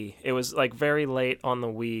Wii. It was, like, very late on the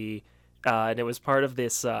Wii, and it was part of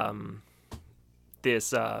this, there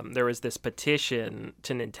was this petition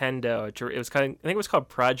to Nintendo. I think it was called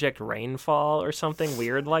Project Rainfall or something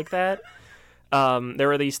weird like that. There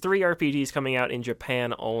were these 3 RPGs coming out in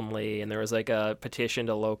Japan only, and there was like a petition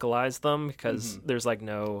to localize them because there's like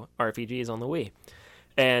no RPGs on the Wii.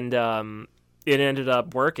 And it ended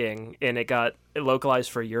up working, and it got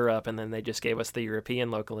localized for Europe, and then they just gave us the European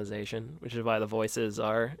localization, which is why the voices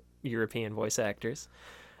are European voice actors.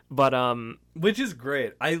 But which is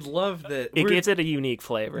great. I love that it gives it a unique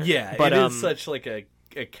flavor. Yeah, but, it is such like a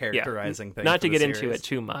characterizing thing. Not to get into it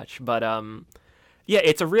too much, but yeah,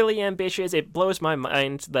 it's a really ambitious. It blows my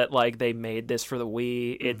mind that like they made this for the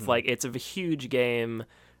Wii. It's like it's a huge game,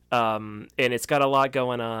 and it's got a lot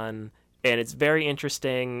going on, and it's very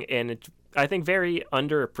interesting, and it's I think very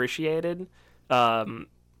underappreciated.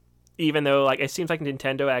 even though like it seems like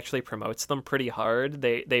Nintendo actually promotes them pretty hard,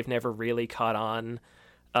 they've never really caught on.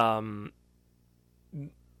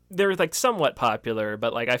 They're like somewhat popular,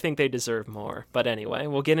 but like I think they deserve more. But anyway,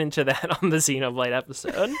 we'll get into that on the Xenoblade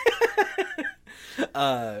episode.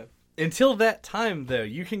 Until that time, though,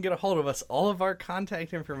 you can get a hold of us. All of our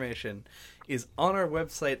contact information is on our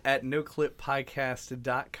website at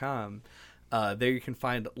noclippodcast.com. There you can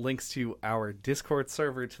find links to our Discord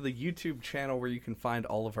server, to the YouTube channel where you can find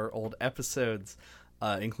all of our old episodes,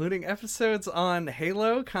 including episodes on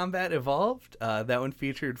Halo Combat Evolved. That one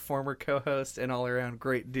featured former co-host and all-around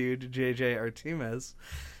great dude JJ Artemis.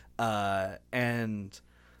 And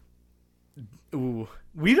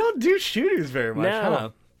we don't do shooters very much, huh?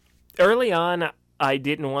 Early on, I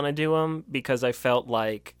didn't want to do them because I felt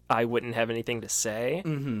like I wouldn't have anything to say.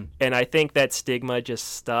 Mm-hmm. And I think that stigma just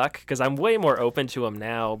stuck because I'm way more open to them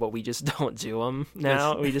now, but we just don't do them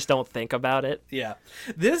now. We just don't think about it. Yeah.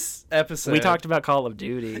 This episode... We talked about Call of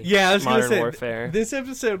Duty. Yeah, I was going to say, Warfare. This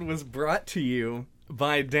episode was brought to you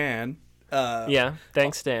by Dan. Yeah,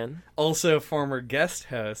 thanks, Dan. Also former guest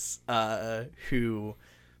host, who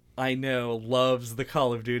I know loves the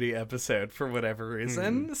Call of Duty episode for whatever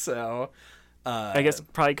reason. So... I guess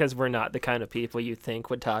probably because we're not the kind of people you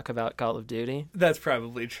think would talk about Call of Duty. That's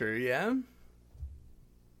probably true, yeah.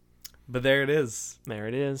 But there it is. There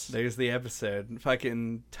it is. There's the episode.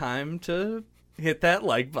 Fucking time to hit that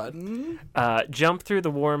like button. Jump through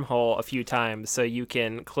the wormhole a few times so you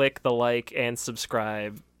can click the like and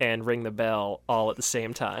subscribe and ring the bell all at the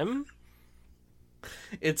same time.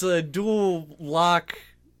 It's a dual lock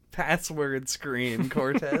password screen,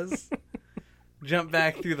 Cortez. Jump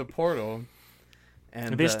back through the portal.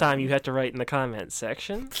 And this time you have to write in the comments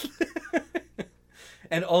section.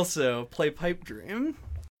 And also play Pipe Dream.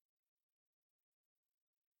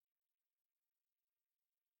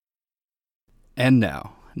 And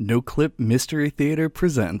now, No Clip Mystery Theater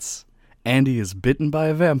presents Andy is bitten by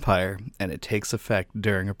a vampire and it takes effect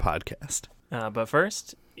during a podcast. But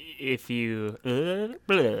first, if you...